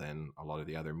original than a lot of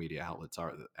the other media outlets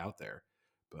are out there.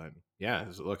 But yeah,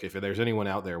 look, if there's anyone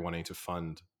out there wanting to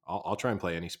fund, I'll try and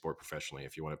play any sport professionally.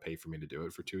 If you want to pay for me to do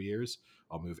it for 2 years,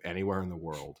 I'll move anywhere in the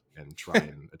world and try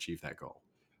and achieve that goal.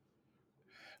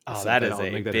 Oh, So that then is I'll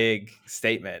a make that. big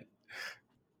statement.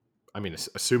 I mean,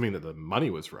 assuming that the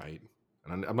money was right,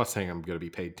 and I'm not saying I'm going to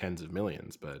be paid tens of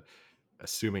millions, but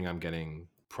assuming I'm getting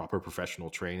proper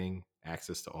professional training,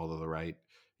 access to all of the right,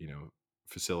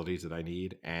 facilities that I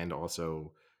need, and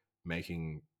also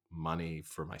making money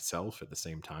for myself at the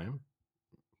same time,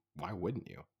 why wouldn't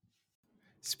you?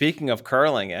 Speaking of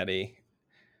curling, Eddie,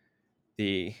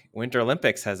 the Winter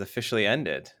Olympics has officially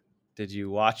ended. Did you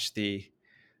watch the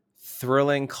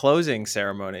thrilling closing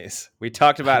ceremonies? We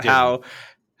talked I about didn't.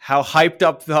 how hyped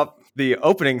up the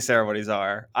opening ceremonies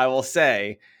are. I will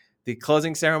say, the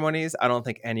closing ceremonies, I don't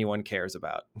think anyone cares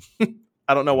about.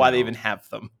 I don't know why they No. even have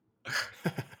them.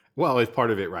 Well, if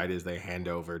part of it, right, is they hand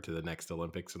over to the next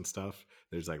Olympics and stuff.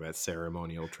 There's like that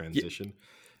ceremonial Y- transition.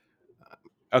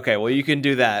 Okay, well, you can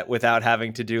do that without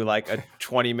having to do like a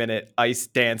 20-minute ice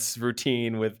dance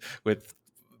routine with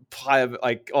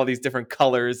like all these different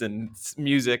colors and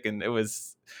music, and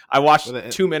I watched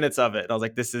Well, 2 minutes of it and I was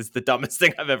like, this is the dumbest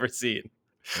thing I've ever seen.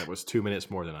 that was 2 minutes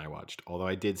more than I watched. Although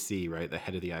I did see, right, the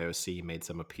head of the IOC made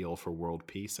some appeal for world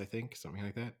peace, I think, something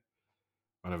like that.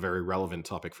 On a very relevant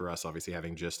topic for us, obviously,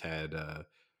 having just had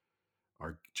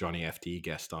our Johnny FD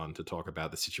guest on to talk about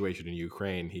the situation in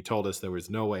Ukraine. He told us there was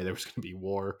no way there was going to be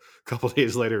war. A couple of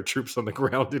days later, troops on the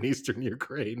ground in eastern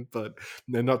Ukraine. But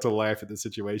not to laugh at the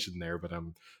situation there, but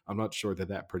I'm not sure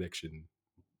that prediction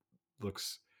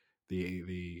looks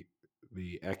the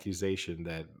accusation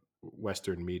that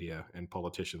Western media and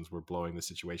politicians were blowing the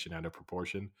situation out of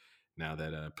proportion. Now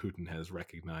that Putin has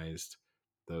recognized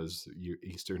those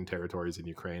eastern territories in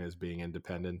Ukraine as being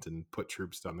independent and put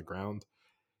troops on the ground,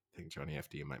 I think Johnny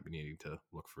FD might be needing to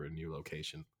look for a new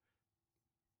location.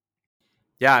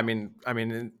 Yeah,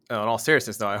 in all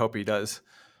seriousness, though, I hope he does.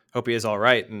 Hope he is all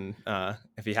right, and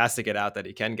if he has to get out, that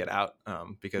he can get out.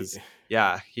 Because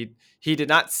Yeah. yeah, he did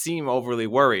not seem overly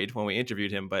worried when we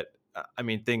interviewed him, but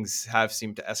things have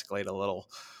seemed to escalate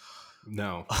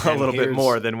No, a and little bit here's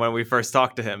more than when we first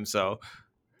talked to him. So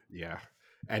yeah,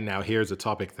 and now here's a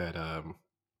topic that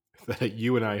that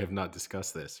you and I have not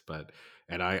discussed this, but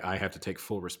and I have to take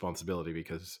full responsibility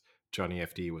because Johnny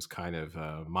FD was kind of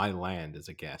my land as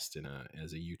a guest in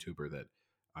as a YouTuber that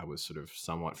I was sort of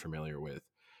somewhat familiar with.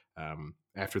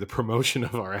 After the promotion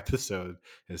of our episode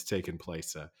has taken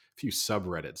place, a few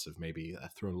subreddits have maybe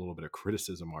thrown a little bit of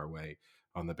criticism our way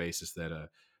on the basis that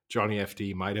Johnny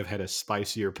FD might have had a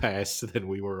spicier past than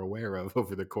we were aware of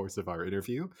over the course of our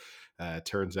interview.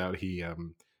 Turns out he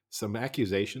some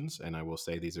accusations, and I will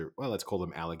say these are, well, let's call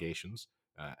them allegations,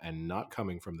 and not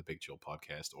coming from the Big Chill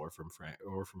podcast or from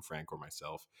Frank or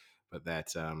myself, but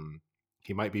that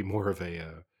he might be more of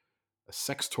a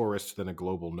sex tourist than a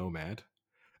global nomad,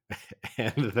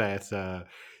 and that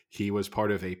he was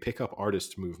part of a pickup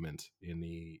artist movement in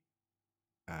the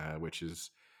which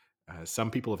is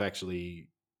some people have actually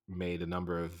made a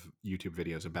number of YouTube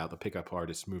videos about the pickup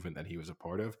artist movement that he was a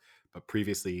part of, but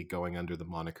previously going under the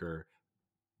moniker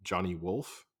Johnny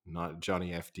Wolf, not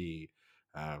Johnny FD.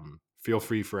 Feel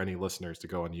free for any listeners to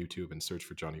go on YouTube and search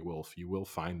for Johnny Wolf. You will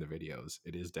find the videos.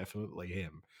 It is definitely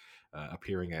him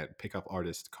appearing at pickup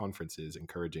artist conferences,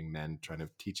 encouraging men, trying to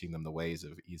teaching them the ways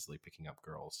of easily picking up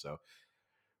girls. So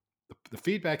the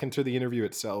feedback into the interview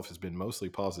itself has been mostly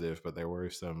positive, but there were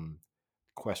some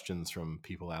questions from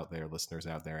people out there, listeners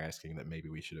out there, asking that maybe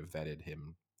we should have vetted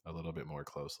him a little bit more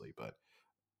closely. But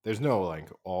there's no like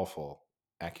awful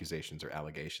accusations or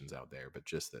allegations out there, but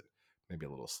just that maybe a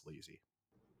little sleazy.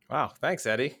 wow, thanks,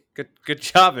 Eddie. Good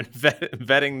job in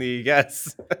vetting the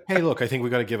guests. Hey, look, I think we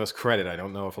got to give us credit. I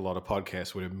don't know if a lot of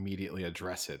podcasts would immediately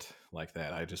address it like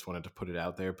that. I just wanted to put it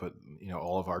out there, put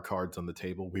all of our cards on the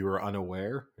table. We were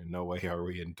unaware. In no way are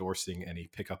we endorsing any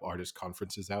pickup artist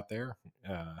conferences out there.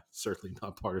 Certainly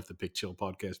not part of the Big Chill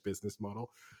podcast business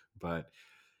model. But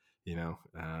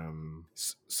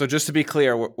So just to be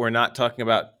clear, we're not talking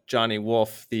about Johnny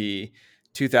Wolf, the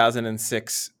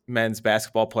 2006 men's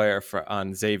basketball player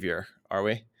on Xavier, are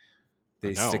we?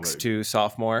 The no, 6'2"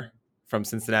 sophomore from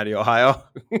Cincinnati, Ohio.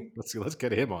 let's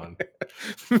get him on.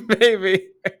 Maybe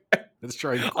Let's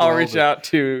try and I'll quell reach out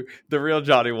to the real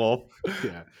Johnny Wolf.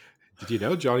 Yeah. Did you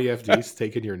know Johnny FD's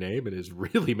taking your name and is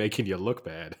really making you look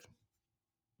bad?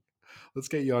 Let's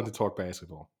get you on to talk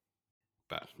basketball.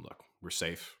 But look, we're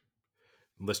safe.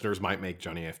 Listeners might make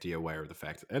Johnny FD aware of the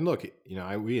fact. And look,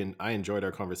 I enjoyed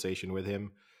our conversation with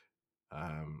him.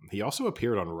 He also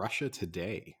appeared on Russia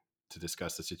Today to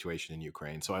discuss the situation in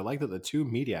Ukraine. So I like that the two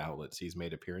media outlets he's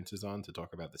made appearances on to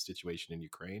talk about the situation in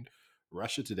Ukraine,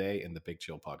 Russia Today and the Big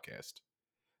Chill podcast.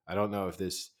 I don't know if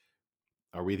this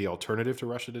are we the alternative to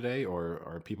Russia Today, or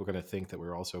are people going to think that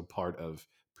we're also part of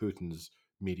Putin's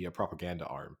media propaganda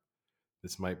arm?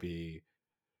 This might be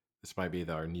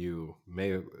our new.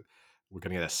 We're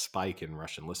going to get a spike in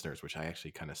Russian listeners, which I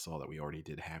actually kind of saw that we already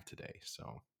did have today.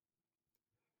 So,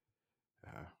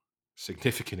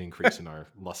 significant increase in our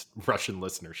Russian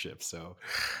listenership. So,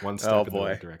 one step in the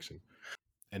right direction.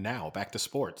 And now back to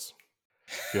sports.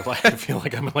 I feel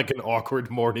like I'm in like an awkward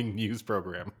morning news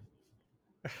program.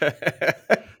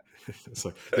 It's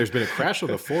like there's been a crash on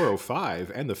the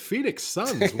 405, and the Phoenix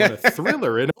Suns won a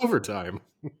thriller in overtime.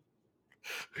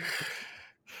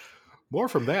 More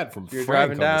from that from You're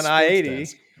Frank driving on the down sports I-80.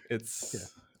 desk.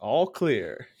 It's all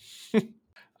clear.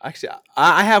 Actually,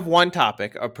 I have one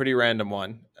topic, a pretty random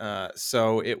one.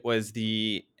 So it was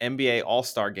the NBA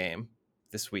All-Star game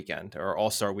this weekend, or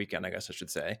All-Star weekend, I guess I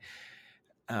should say.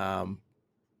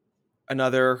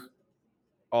 Another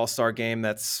All-Star game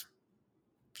that's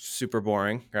super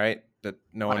boring, right? That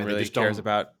no one really cares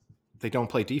about. They don't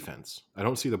play defense. I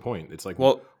don't see the point. It's like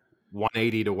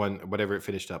 180 to whatever it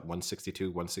finished up, 162,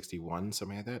 161,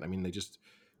 something like that. I mean, they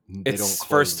don't close.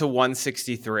 First to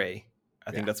 163.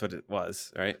 I think that's what it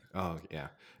was, right? Oh, yeah.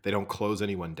 They don't close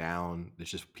anyone down. There's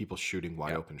just people shooting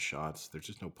wide open shots. There's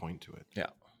just no point to it.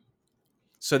 Yeah.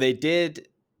 So they did.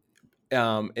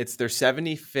 It's their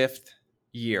 75th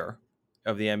year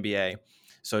of the NBA.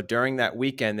 So during that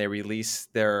weekend, they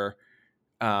released their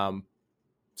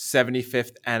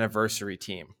 75th anniversary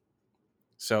team.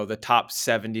 So the top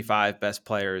 75 best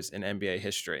players in NBA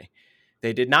history.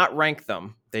 They did not rank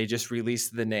them. They just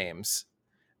released the names.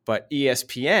 But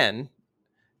ESPN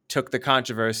took the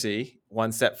controversy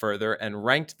one step further and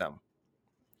ranked them.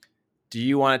 Do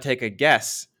you want to take a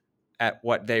guess at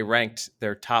what they ranked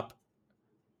their top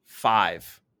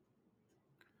 5.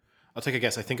 I'll take a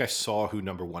guess. I think I saw who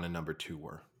number 1 and number 2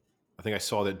 were. I think I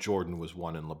saw that Jordan was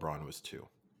 1 and LeBron was 2.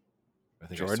 I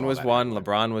think I Jordan saw was that 1, headline.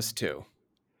 LeBron was 2.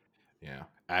 Yeah.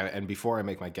 And before I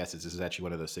make my guesses, this is actually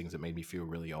one of those things that made me feel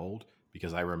really old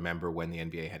because I remember when the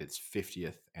NBA had its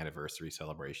 50th anniversary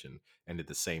celebration and did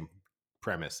the same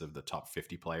premise of the top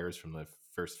 50 players from the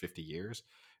first 50 years.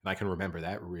 And I can remember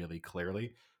that really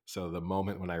clearly. So the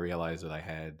moment when I realized that I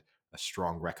had a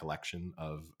strong recollection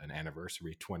of an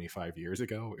anniversary 25 years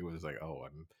ago, it was like, oh,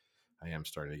 I am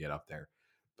starting to get up there.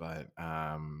 But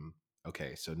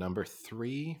okay, so number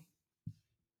 3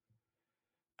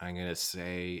 I'm going to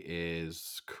say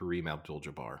is Kareem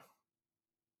Abdul-Jabbar.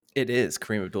 It is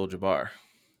Kareem Abdul-Jabbar.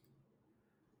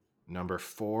 Number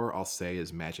 4, I'll say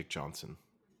is Magic Johnson.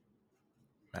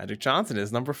 Magic Johnson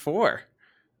is number 4.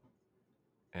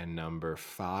 And number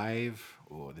 5,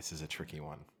 oh, this is a tricky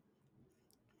one.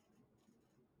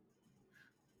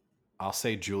 I'll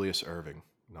say Julius Erving,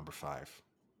 number 5.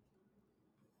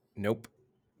 Nope.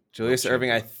 Wilt Julius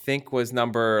Erving, I Chamberlain. think, was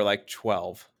number like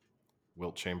 12.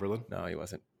 Wilt Chamberlain? No, he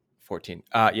wasn't. 14.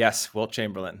 Yes, Wilt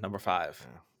Chamberlain, number 5.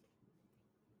 Yeah.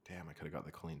 Damn, I could have got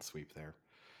the clean sweep there.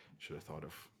 Should have thought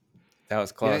of. That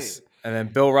was Yeah, close. And then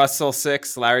Bill Russell,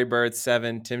 6, Larry Bird,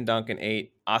 7, Tim Duncan,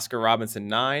 8, Oscar Robinson,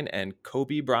 9, and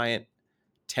Kobe Bryant,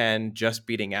 10, just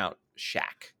beating out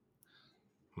Shaq.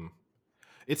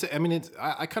 It's. I mean, it's.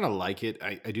 I kind of like it.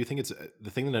 I do think it's the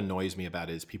thing that annoys me about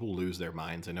it is people lose their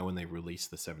minds. I know when they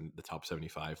released the top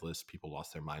 75 list, people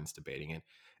lost their minds debating it,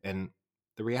 and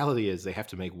the reality is they have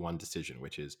to make one decision,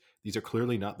 which is these are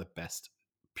clearly not the best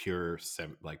pure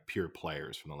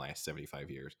players from the last 75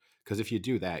 years. Because if you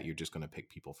do that, you're just going to pick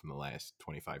people from the last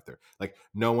 25, 30. Like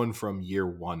no one from year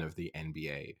one of the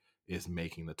NBA is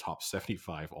making the top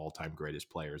 75 all time greatest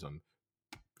players on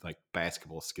like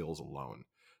basketball skills alone.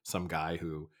 Some guy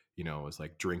who is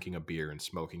like drinking a beer and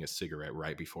smoking a cigarette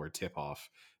right before tip off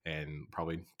and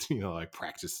probably like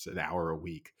practice an hour a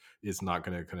week is not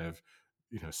going to kind of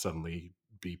suddenly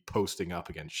be posting up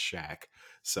against Shaq.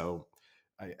 So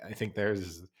I think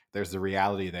there's the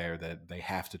reality there that they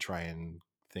have to try and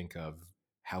think of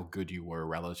how good you were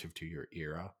relative to your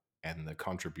era and the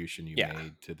contribution you Yeah.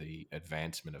 made to the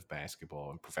advancement of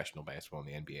basketball and professional basketball in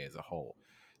the NBA as a whole.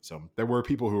 So there were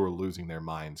people who were losing their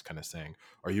minds, kind of saying,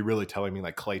 "Are you really telling me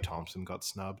like Klay Thompson got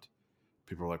snubbed?"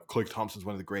 People were like, "Klay Thompson's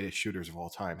one of the greatest shooters of all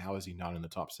time. How is he not in the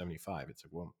top 75?" It's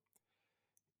like, well,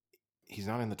 he's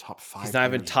not in the top He's 5 not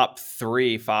even players top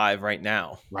 3, 5 right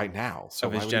now right now. So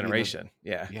of why his would he be in the? generation.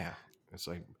 Yeah. Yeah, it's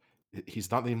like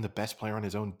he's not even the best player on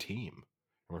his own team.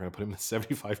 We're going to put him in the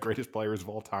 75 greatest players of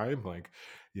all time. Like,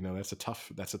 that's a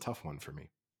tough one for me.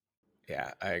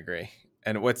 Yeah, I agree.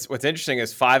 And what's interesting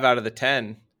is 5 out of the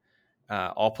 10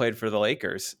 all played for the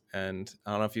Lakers. And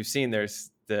I don't know if you've seen,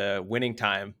 there's the Winning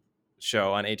Time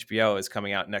show on HBO is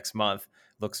coming out next month.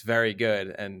 Looks very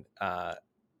good. And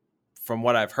from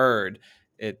what I've heard,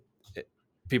 it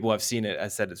people have seen it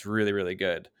and said it's really, really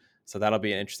good. So that'll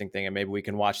be an interesting thing. And maybe we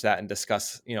can watch that and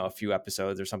discuss, a few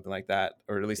episodes or something like that,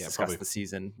 or at least Yeah, discuss probably the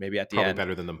season maybe at the probably end.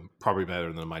 better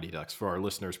than the Mighty Ducks. For our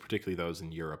listeners, particularly those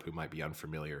in Europe who might be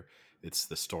unfamiliar, it's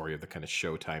the story of the kind of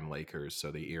Showtime Lakers,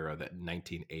 so the era that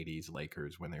 1980s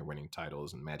Lakers when they were winning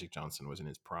titles and Magic Johnson was in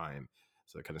his prime.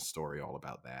 So the kind of story all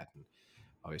about that, and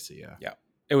obviously, yeah. Yeah.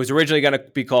 It was originally going to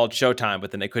be called Showtime,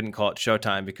 but then they couldn't call it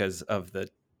Showtime because of the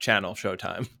channel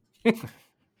Showtime.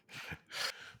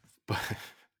 but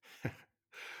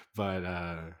but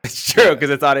It's true yeah, because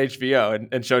it's on HBO,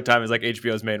 and Showtime is like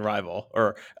HBO's main rival,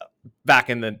 or back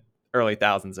in the early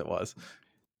thousands it was.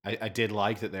 I did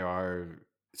like that there are,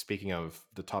 speaking of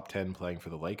the top 10 playing for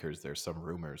the Lakers, there's some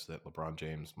rumors that LeBron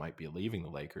James might be leaving the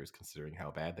Lakers considering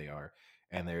how bad they are.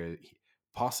 And there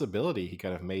possibility he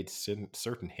kind of made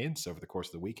certain hints over the course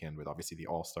of the weekend with obviously the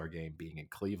All-Star game being in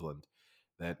Cleveland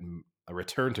that a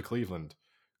return to Cleveland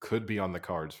could be on the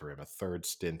cards for him, a third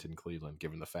stint in Cleveland,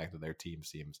 given the fact that their team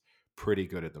seems pretty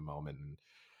good at the moment. And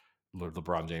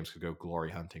LeBron James could go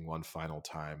glory hunting one final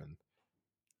time and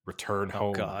return Oh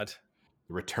home, God.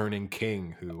 the returning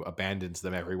king who abandons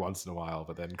them every once in a while,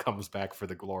 but then comes back for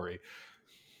the glory.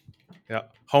 Yeah.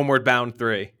 Homeward Bound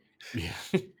 3. Yeah.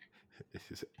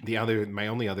 My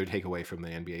only other takeaway from the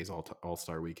NBA's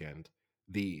All-Star weekend,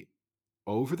 the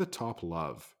over the top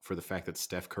love for the fact that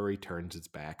Steph Curry turns his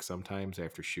back sometimes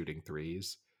after shooting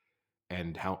threes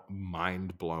and how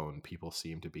mind blown people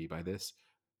seem to be by this.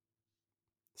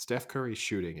 Steph Curry's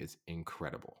shooting is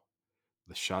incredible.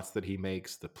 The shots that he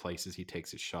makes, the places he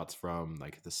takes his shots from,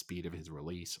 like the speed of his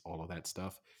release, all of that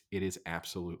stuff, it is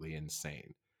absolutely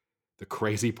insane. The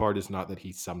crazy part is not that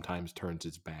he sometimes turns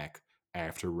his back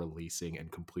after releasing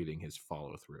and completing his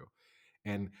follow through.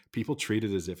 And people treat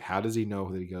it as if, how does he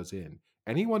know that he goes in?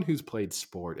 Anyone who's played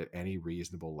sport at any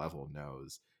reasonable level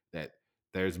knows that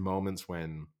there's moments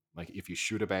when, like, if you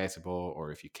shoot a basketball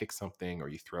or if you kick something or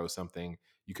you throw something,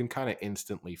 you can kind of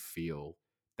instantly feel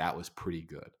that was pretty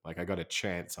good. Like, I got a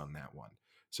chance on that one.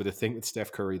 So to think that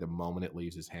Steph Curry, the moment it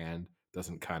leaves his hand,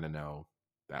 doesn't kind of know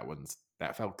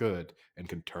that felt good and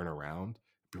can turn around.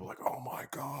 People are like, oh my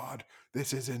God,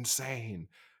 this is insane.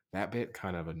 That bit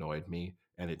kind of annoyed me,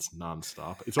 and it's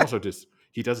nonstop. It's also just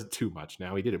he does it too much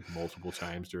now. He did it multiple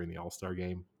times during the All-Star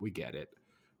game. We get it,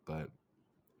 but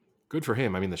good for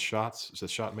him. I mean, the shot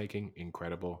making,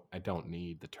 incredible. I don't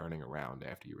need the turning around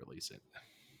after you release it.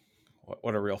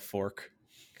 What a real fork.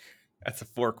 That's a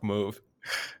fork move.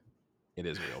 It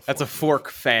is a real That's a fork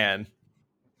move. fork fan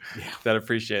Yeah. that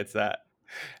appreciates that.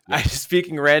 Yep.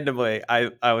 Speaking randomly,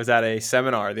 I was at a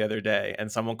seminar the other day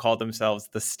and someone called themselves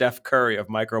the Steph Curry of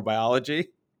microbiology.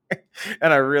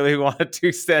 And I really wanted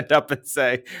to stand up and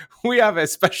say, we have a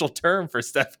special term for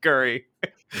Steph Curry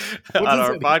What on does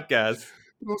our that podcast.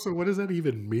 also? What does that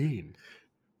even mean?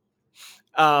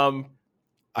 Um,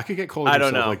 I could get calling I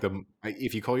don't yourself know. like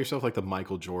if you call yourself like the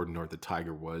Michael Jordan or the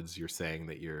Tiger Woods, you're saying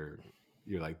that you're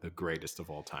like the greatest of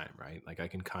all time, right? Like, I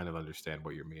can kind of understand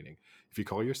what you're meaning. If you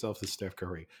call yourself the Steph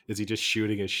Curry, is he just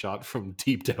shooting a shot from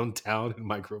deep downtown in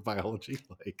microbiology?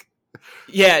 Like,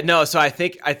 Yeah, no. So I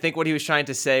think what he was trying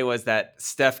to say was that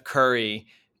Steph Curry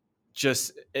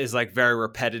just is like very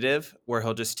repetitive, where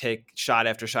he'll just take shot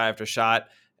after shot after shot,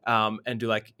 and do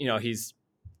like he's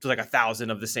do like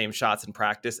 1,000 of the same shots in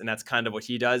practice, and that's kind of what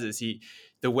he does. Is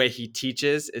the way he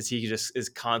teaches is he just is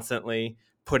constantly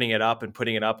putting it up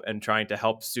and trying to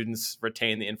help students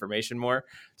retain the information more.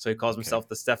 So he calls okay, himself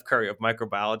the Steph Curry of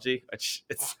microbiology, which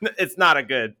it's not a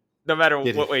good. No matter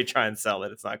did he what way you try and sell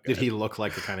it, it's not did good. he look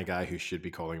like the kind of guy who should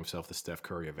be calling himself the Steph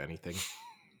Curry of anything?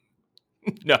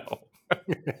 No,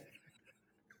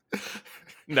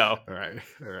 no. All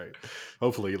right.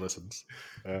 Hopefully he listens.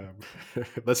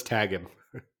 Let's tag him.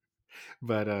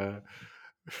 But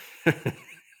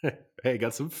hey,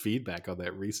 got some feedback on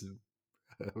that recent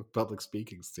public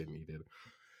speaking stint he did.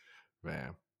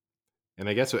 Man, and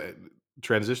I guess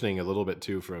transitioning a little bit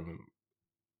too from,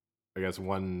 I guess,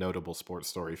 one notable sports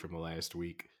story from the last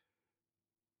week,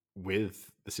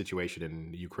 with the situation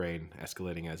in Ukraine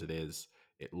escalating as it is,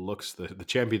 it looks the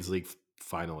Champions League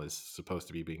final is supposed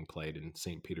to be being played in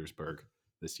St. Petersburg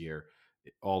this year.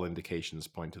 All indications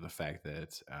point to the fact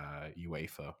that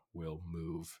UEFA will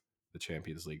move the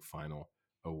Champions League final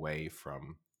away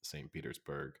from St.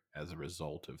 Petersburg as a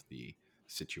result of the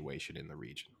situation in the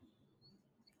region.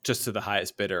 Just to the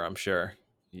highest bidder, I'm sure.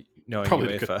 Knowing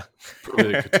Probably UEFA.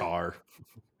 probably to Qatar,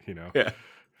 you know. Yeah.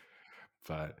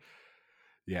 But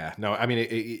yeah, no, I mean,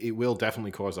 it will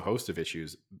definitely cause a host of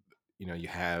issues. You know, you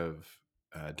have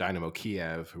Dynamo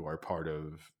Kiev, who are part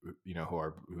of,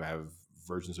 who have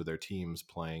versions of their teams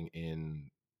playing in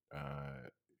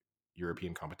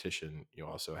European competition. You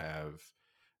also have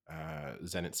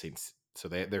Zenit Saint, so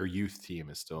their youth team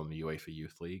is still in the UEFA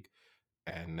Youth League,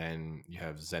 and then you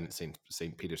have Zenit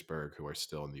Saint Petersburg, who are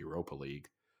still in the Europa League.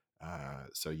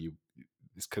 So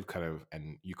this could kind of,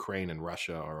 and Ukraine and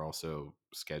Russia are also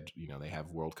scheduled. You know, they have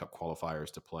World Cup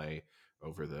qualifiers to play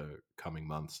over the coming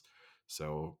months.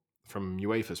 So from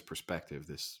UEFA's perspective,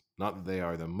 this, not that they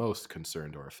are the most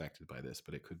concerned or affected by this,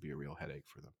 but it could be a real headache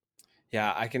for them.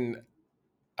 Yeah,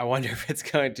 I wonder if it's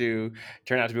going to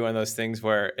turn out to be one of those things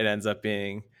where it ends up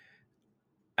being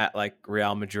at like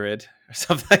Real Madrid or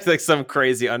something like some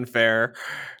crazy unfair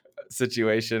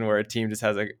situation where a team just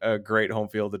has a great home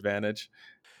field advantage.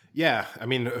 Yeah, I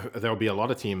mean, there'll be a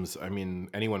lot of teams. I mean,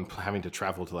 anyone having to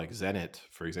travel to like Zenit,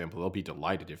 for example, they'll be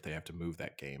delighted if they have to move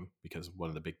that game, because one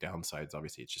of the big downsides,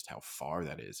 obviously, it's just how far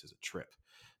that is as a trip.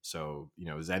 So,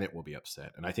 Zenit will be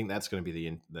upset, and I think that's going to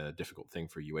be the difficult thing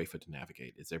for UEFA to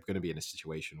navigate. Is they're going to be in a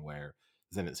situation where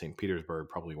Zenit St. Petersburg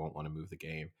probably won't want to move the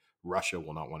game. Russia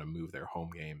will not want to move their home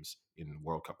games in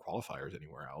World Cup qualifiers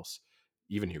anywhere else.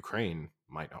 Even Ukraine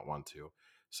might not want to.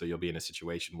 So you'll be in a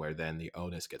situation where then the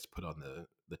onus gets put on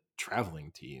the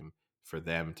traveling team for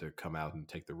them to come out and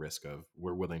take the risk of,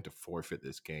 we're willing to forfeit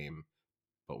this game,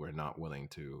 but we're not willing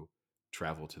to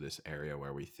travel to this area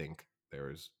where we think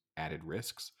there's added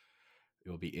risks. It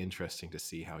will be interesting to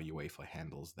see how UEFA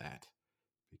handles that,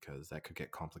 because that could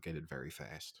get complicated very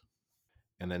fast.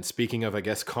 And then, speaking of, I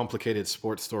guess, complicated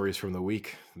sports stories from the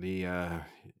week, the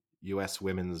U.S.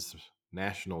 women's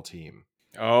national team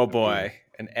Oh boy, appear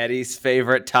and Eddie's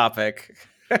favorite topic.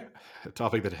 a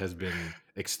topic that has been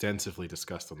extensively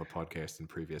discussed on the podcast in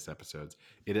previous episodes.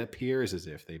 It appears as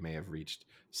if they may have reached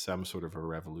some sort of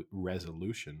a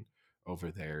resolution over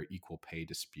their equal pay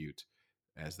dispute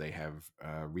as they have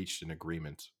reached an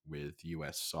agreement with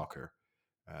U.S. Soccer.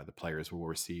 The players will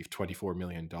receive $24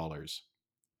 million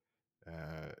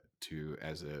to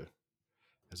as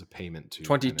a payment to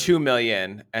kind of 22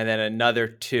 million and then another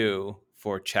 2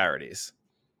 for charities.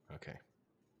 okay.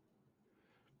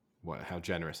 What? How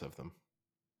generous of them.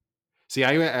 See,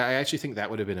 I actually think that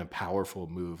would have been a powerful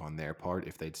move on their part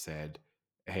if they'd said,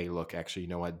 "Hey, look, actually, you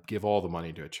know what? Give all the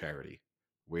money to a charity.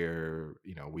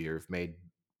 We've made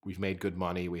good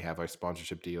money. We have our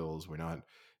sponsorship deals. We're not,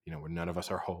 we're none of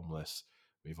us are homeless.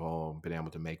 We've all been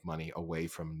able to make money away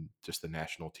from just the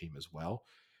national team as well."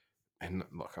 And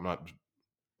look, I'm not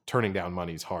turning down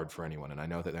money is hard for anyone, and I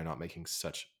know that they're not making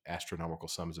such astronomical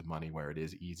sums of money where it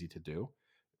is easy to do.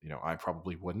 I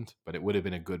probably wouldn't, but it would have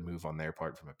been a good move on their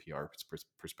part from a PR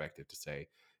perspective to say,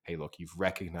 "Hey, look, you've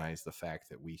recognized the fact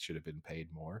that we should have been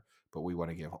paid more, but we want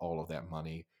to give all of that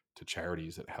money to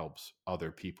charities that helps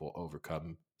other people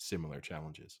overcome similar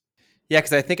challenges." Yeah,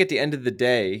 because I think at the end of the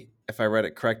day, if I read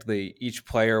it correctly, each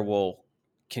player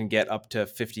can get up to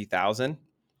 50,000.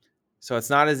 So it's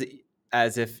not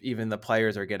as if even the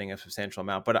players are getting a substantial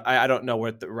amount. But I don't know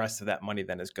where the rest of that money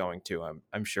then is going to.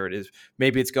 I'm sure it is.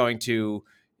 Maybe it's going to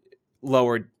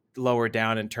lower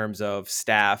down in terms of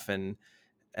staff and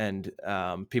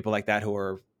people like that who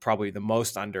are probably the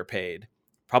most underpaid,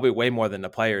 probably way more than the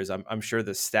players. I'm sure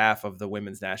the staff of the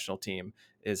women's national team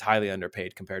is highly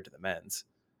underpaid compared to the men's.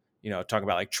 Talking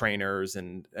about like trainers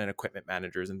and equipment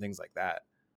managers and things like that.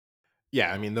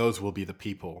 Yeah, I mean, those will be the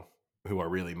people who are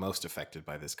really most affected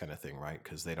by this kind of thing, right?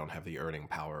 Because they don't have the earning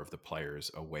power of the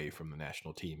players away from the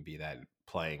national team, be that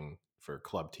playing for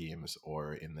club teams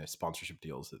or in the sponsorship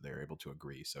deals that they're able to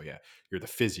agree. So yeah, you're the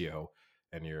physio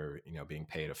and you're, being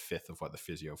paid a fifth of what the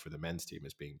physio for the men's team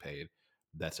is being paid.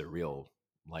 That's a real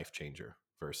life changer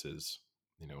versus,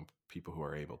 people who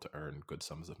are able to earn good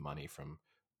sums of money from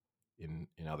in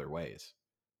other ways.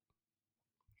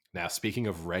 Now, speaking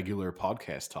of regular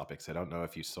podcast topics, I don't know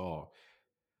if you saw,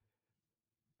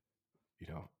 you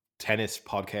know, tennis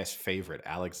podcast favorite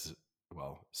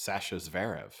Sasha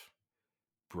Zverev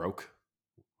broke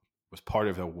was part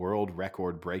of a world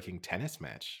record breaking tennis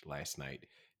match last night.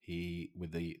 He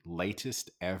with the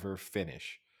latest ever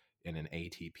finish in an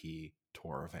ATP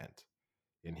tour event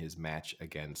in his match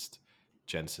against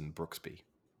Jensen Brooksby.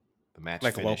 The match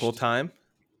Like local finished time.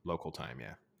 local time,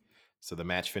 yeah. So the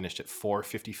match finished at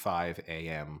 4:55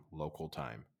 a.m. local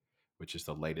time, which is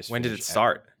the latest When did finish it ever.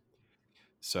 start?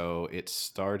 So it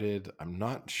started, I'm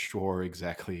not sure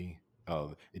exactly.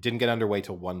 Oh, it didn't get underway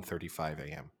till 1:35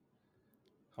 a.m.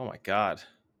 Oh my God.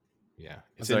 Yeah,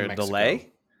 Was it's there in a Mexico.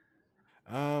 delay?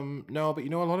 No, but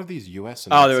a lot of these US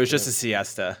and Oh, there was Mexican just a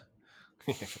siesta.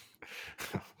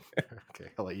 okay,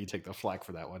 I'll let you take the flack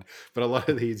for that one. But a lot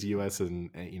of these US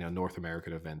and North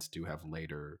American events do have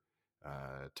later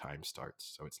time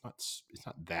starts, so it's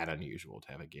not that unusual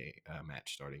to have a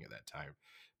match starting at that time.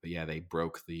 But yeah, they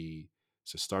broke the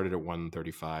so started at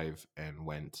 1:35 and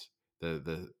went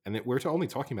we're only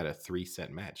talking about a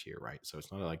 3-set match here, right? So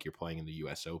it's not like you're playing in the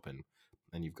US Open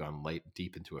and you've gone late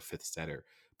deep into a fifth setter.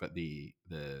 But the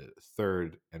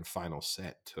third and final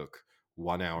set took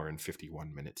 1 hour and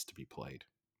 51 minutes to be played,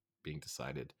 being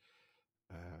decided,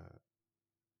 uh,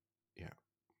 yeah,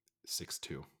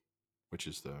 6-2, which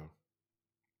is the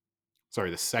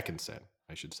second set,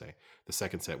 I should say. The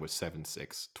second set was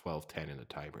 7-6, 12-10 in a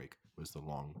tiebreak was the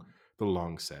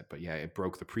long set. But yeah, it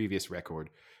broke the previous record,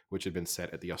 which had been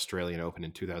set at the Australian Open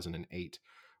in 2008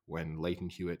 when Leighton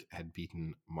Hewitt had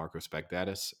beaten Marcos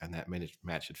Bagdatis, and that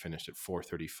match had finished at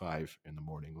 4:35 in the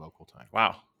morning local time.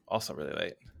 Wow. Also really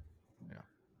late. Yeah.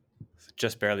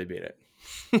 Just barely beat it.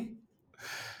 Yeah,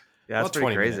 that's About pretty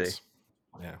 20 crazy. minutes.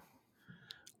 Yeah.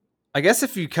 I guess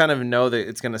if you kind of know that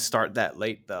it's going to start that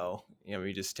late, though,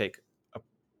 you just take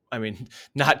I mean,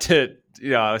 not to,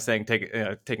 I was saying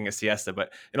taking a siesta,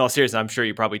 but in all seriousness, I'm sure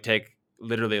you probably take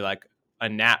literally like a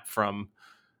nap from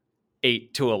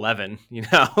 8 to 11,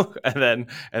 and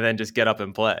then just get up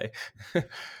and play.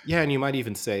 Yeah, and you might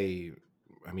even say,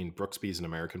 I mean, Brooksby's an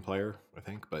American player, I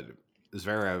think, but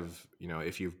Zverev,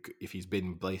 if he's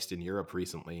been placed in Europe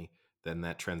recently, then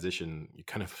that transition,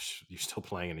 you're still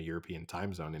playing in a European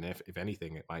time zone, and if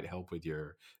anything, it might help with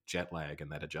your jet lag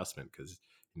and that adjustment because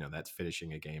that's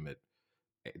finishing a game at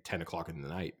 10 o'clock in the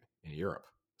night in Europe,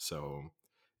 so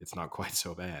it's not quite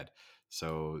so bad.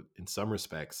 So in some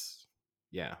respects,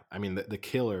 yeah, I mean the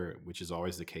killer, which is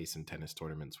always the case in tennis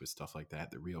tournaments with stuff like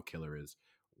that, the real killer is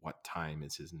what time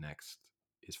is his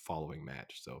following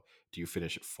match. So do you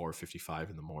finish at 4:55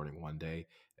 in the morning one day,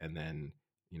 and then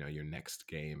your next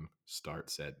game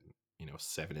starts at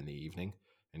 7 in the evening,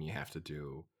 and you have to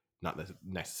do not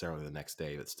necessarily the next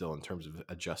day, but still in terms of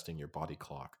adjusting your body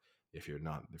clock. If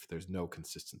there's no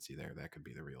consistency there, that could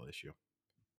be the real issue.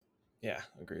 Yeah,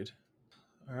 agreed.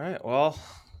 All right. Well,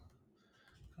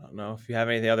 I don't know if you have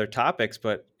any other topics,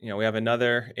 but we have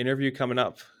another interview coming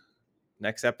up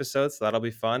next episode, so that'll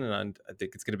be fun, and I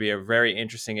think it's going to be a very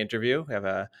interesting interview. We have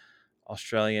a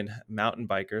Australian mountain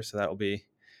biker, so that will be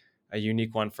a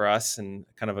unique one for us and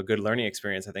kind of a good learning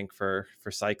experience, I think, for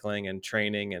cycling and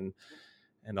training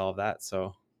and all of that.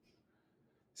 So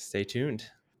stay tuned.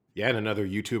 Yeah, and another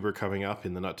YouTuber coming up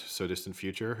in the not so distant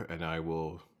future, and I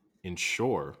will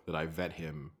ensure that I vet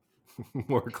him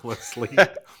more closely.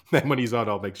 Then when he's on,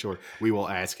 I'll make sure we will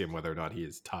ask him whether or not he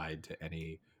is tied to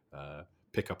any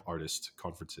pickup artist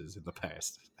conferences in the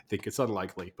past. I think it's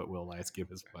unlikely, but we'll ask him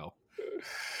as well.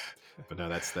 But no,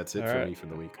 that's All it for right. me for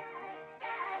the week.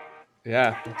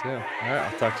 Yeah, me too. All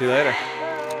right. I'll talk to you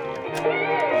later.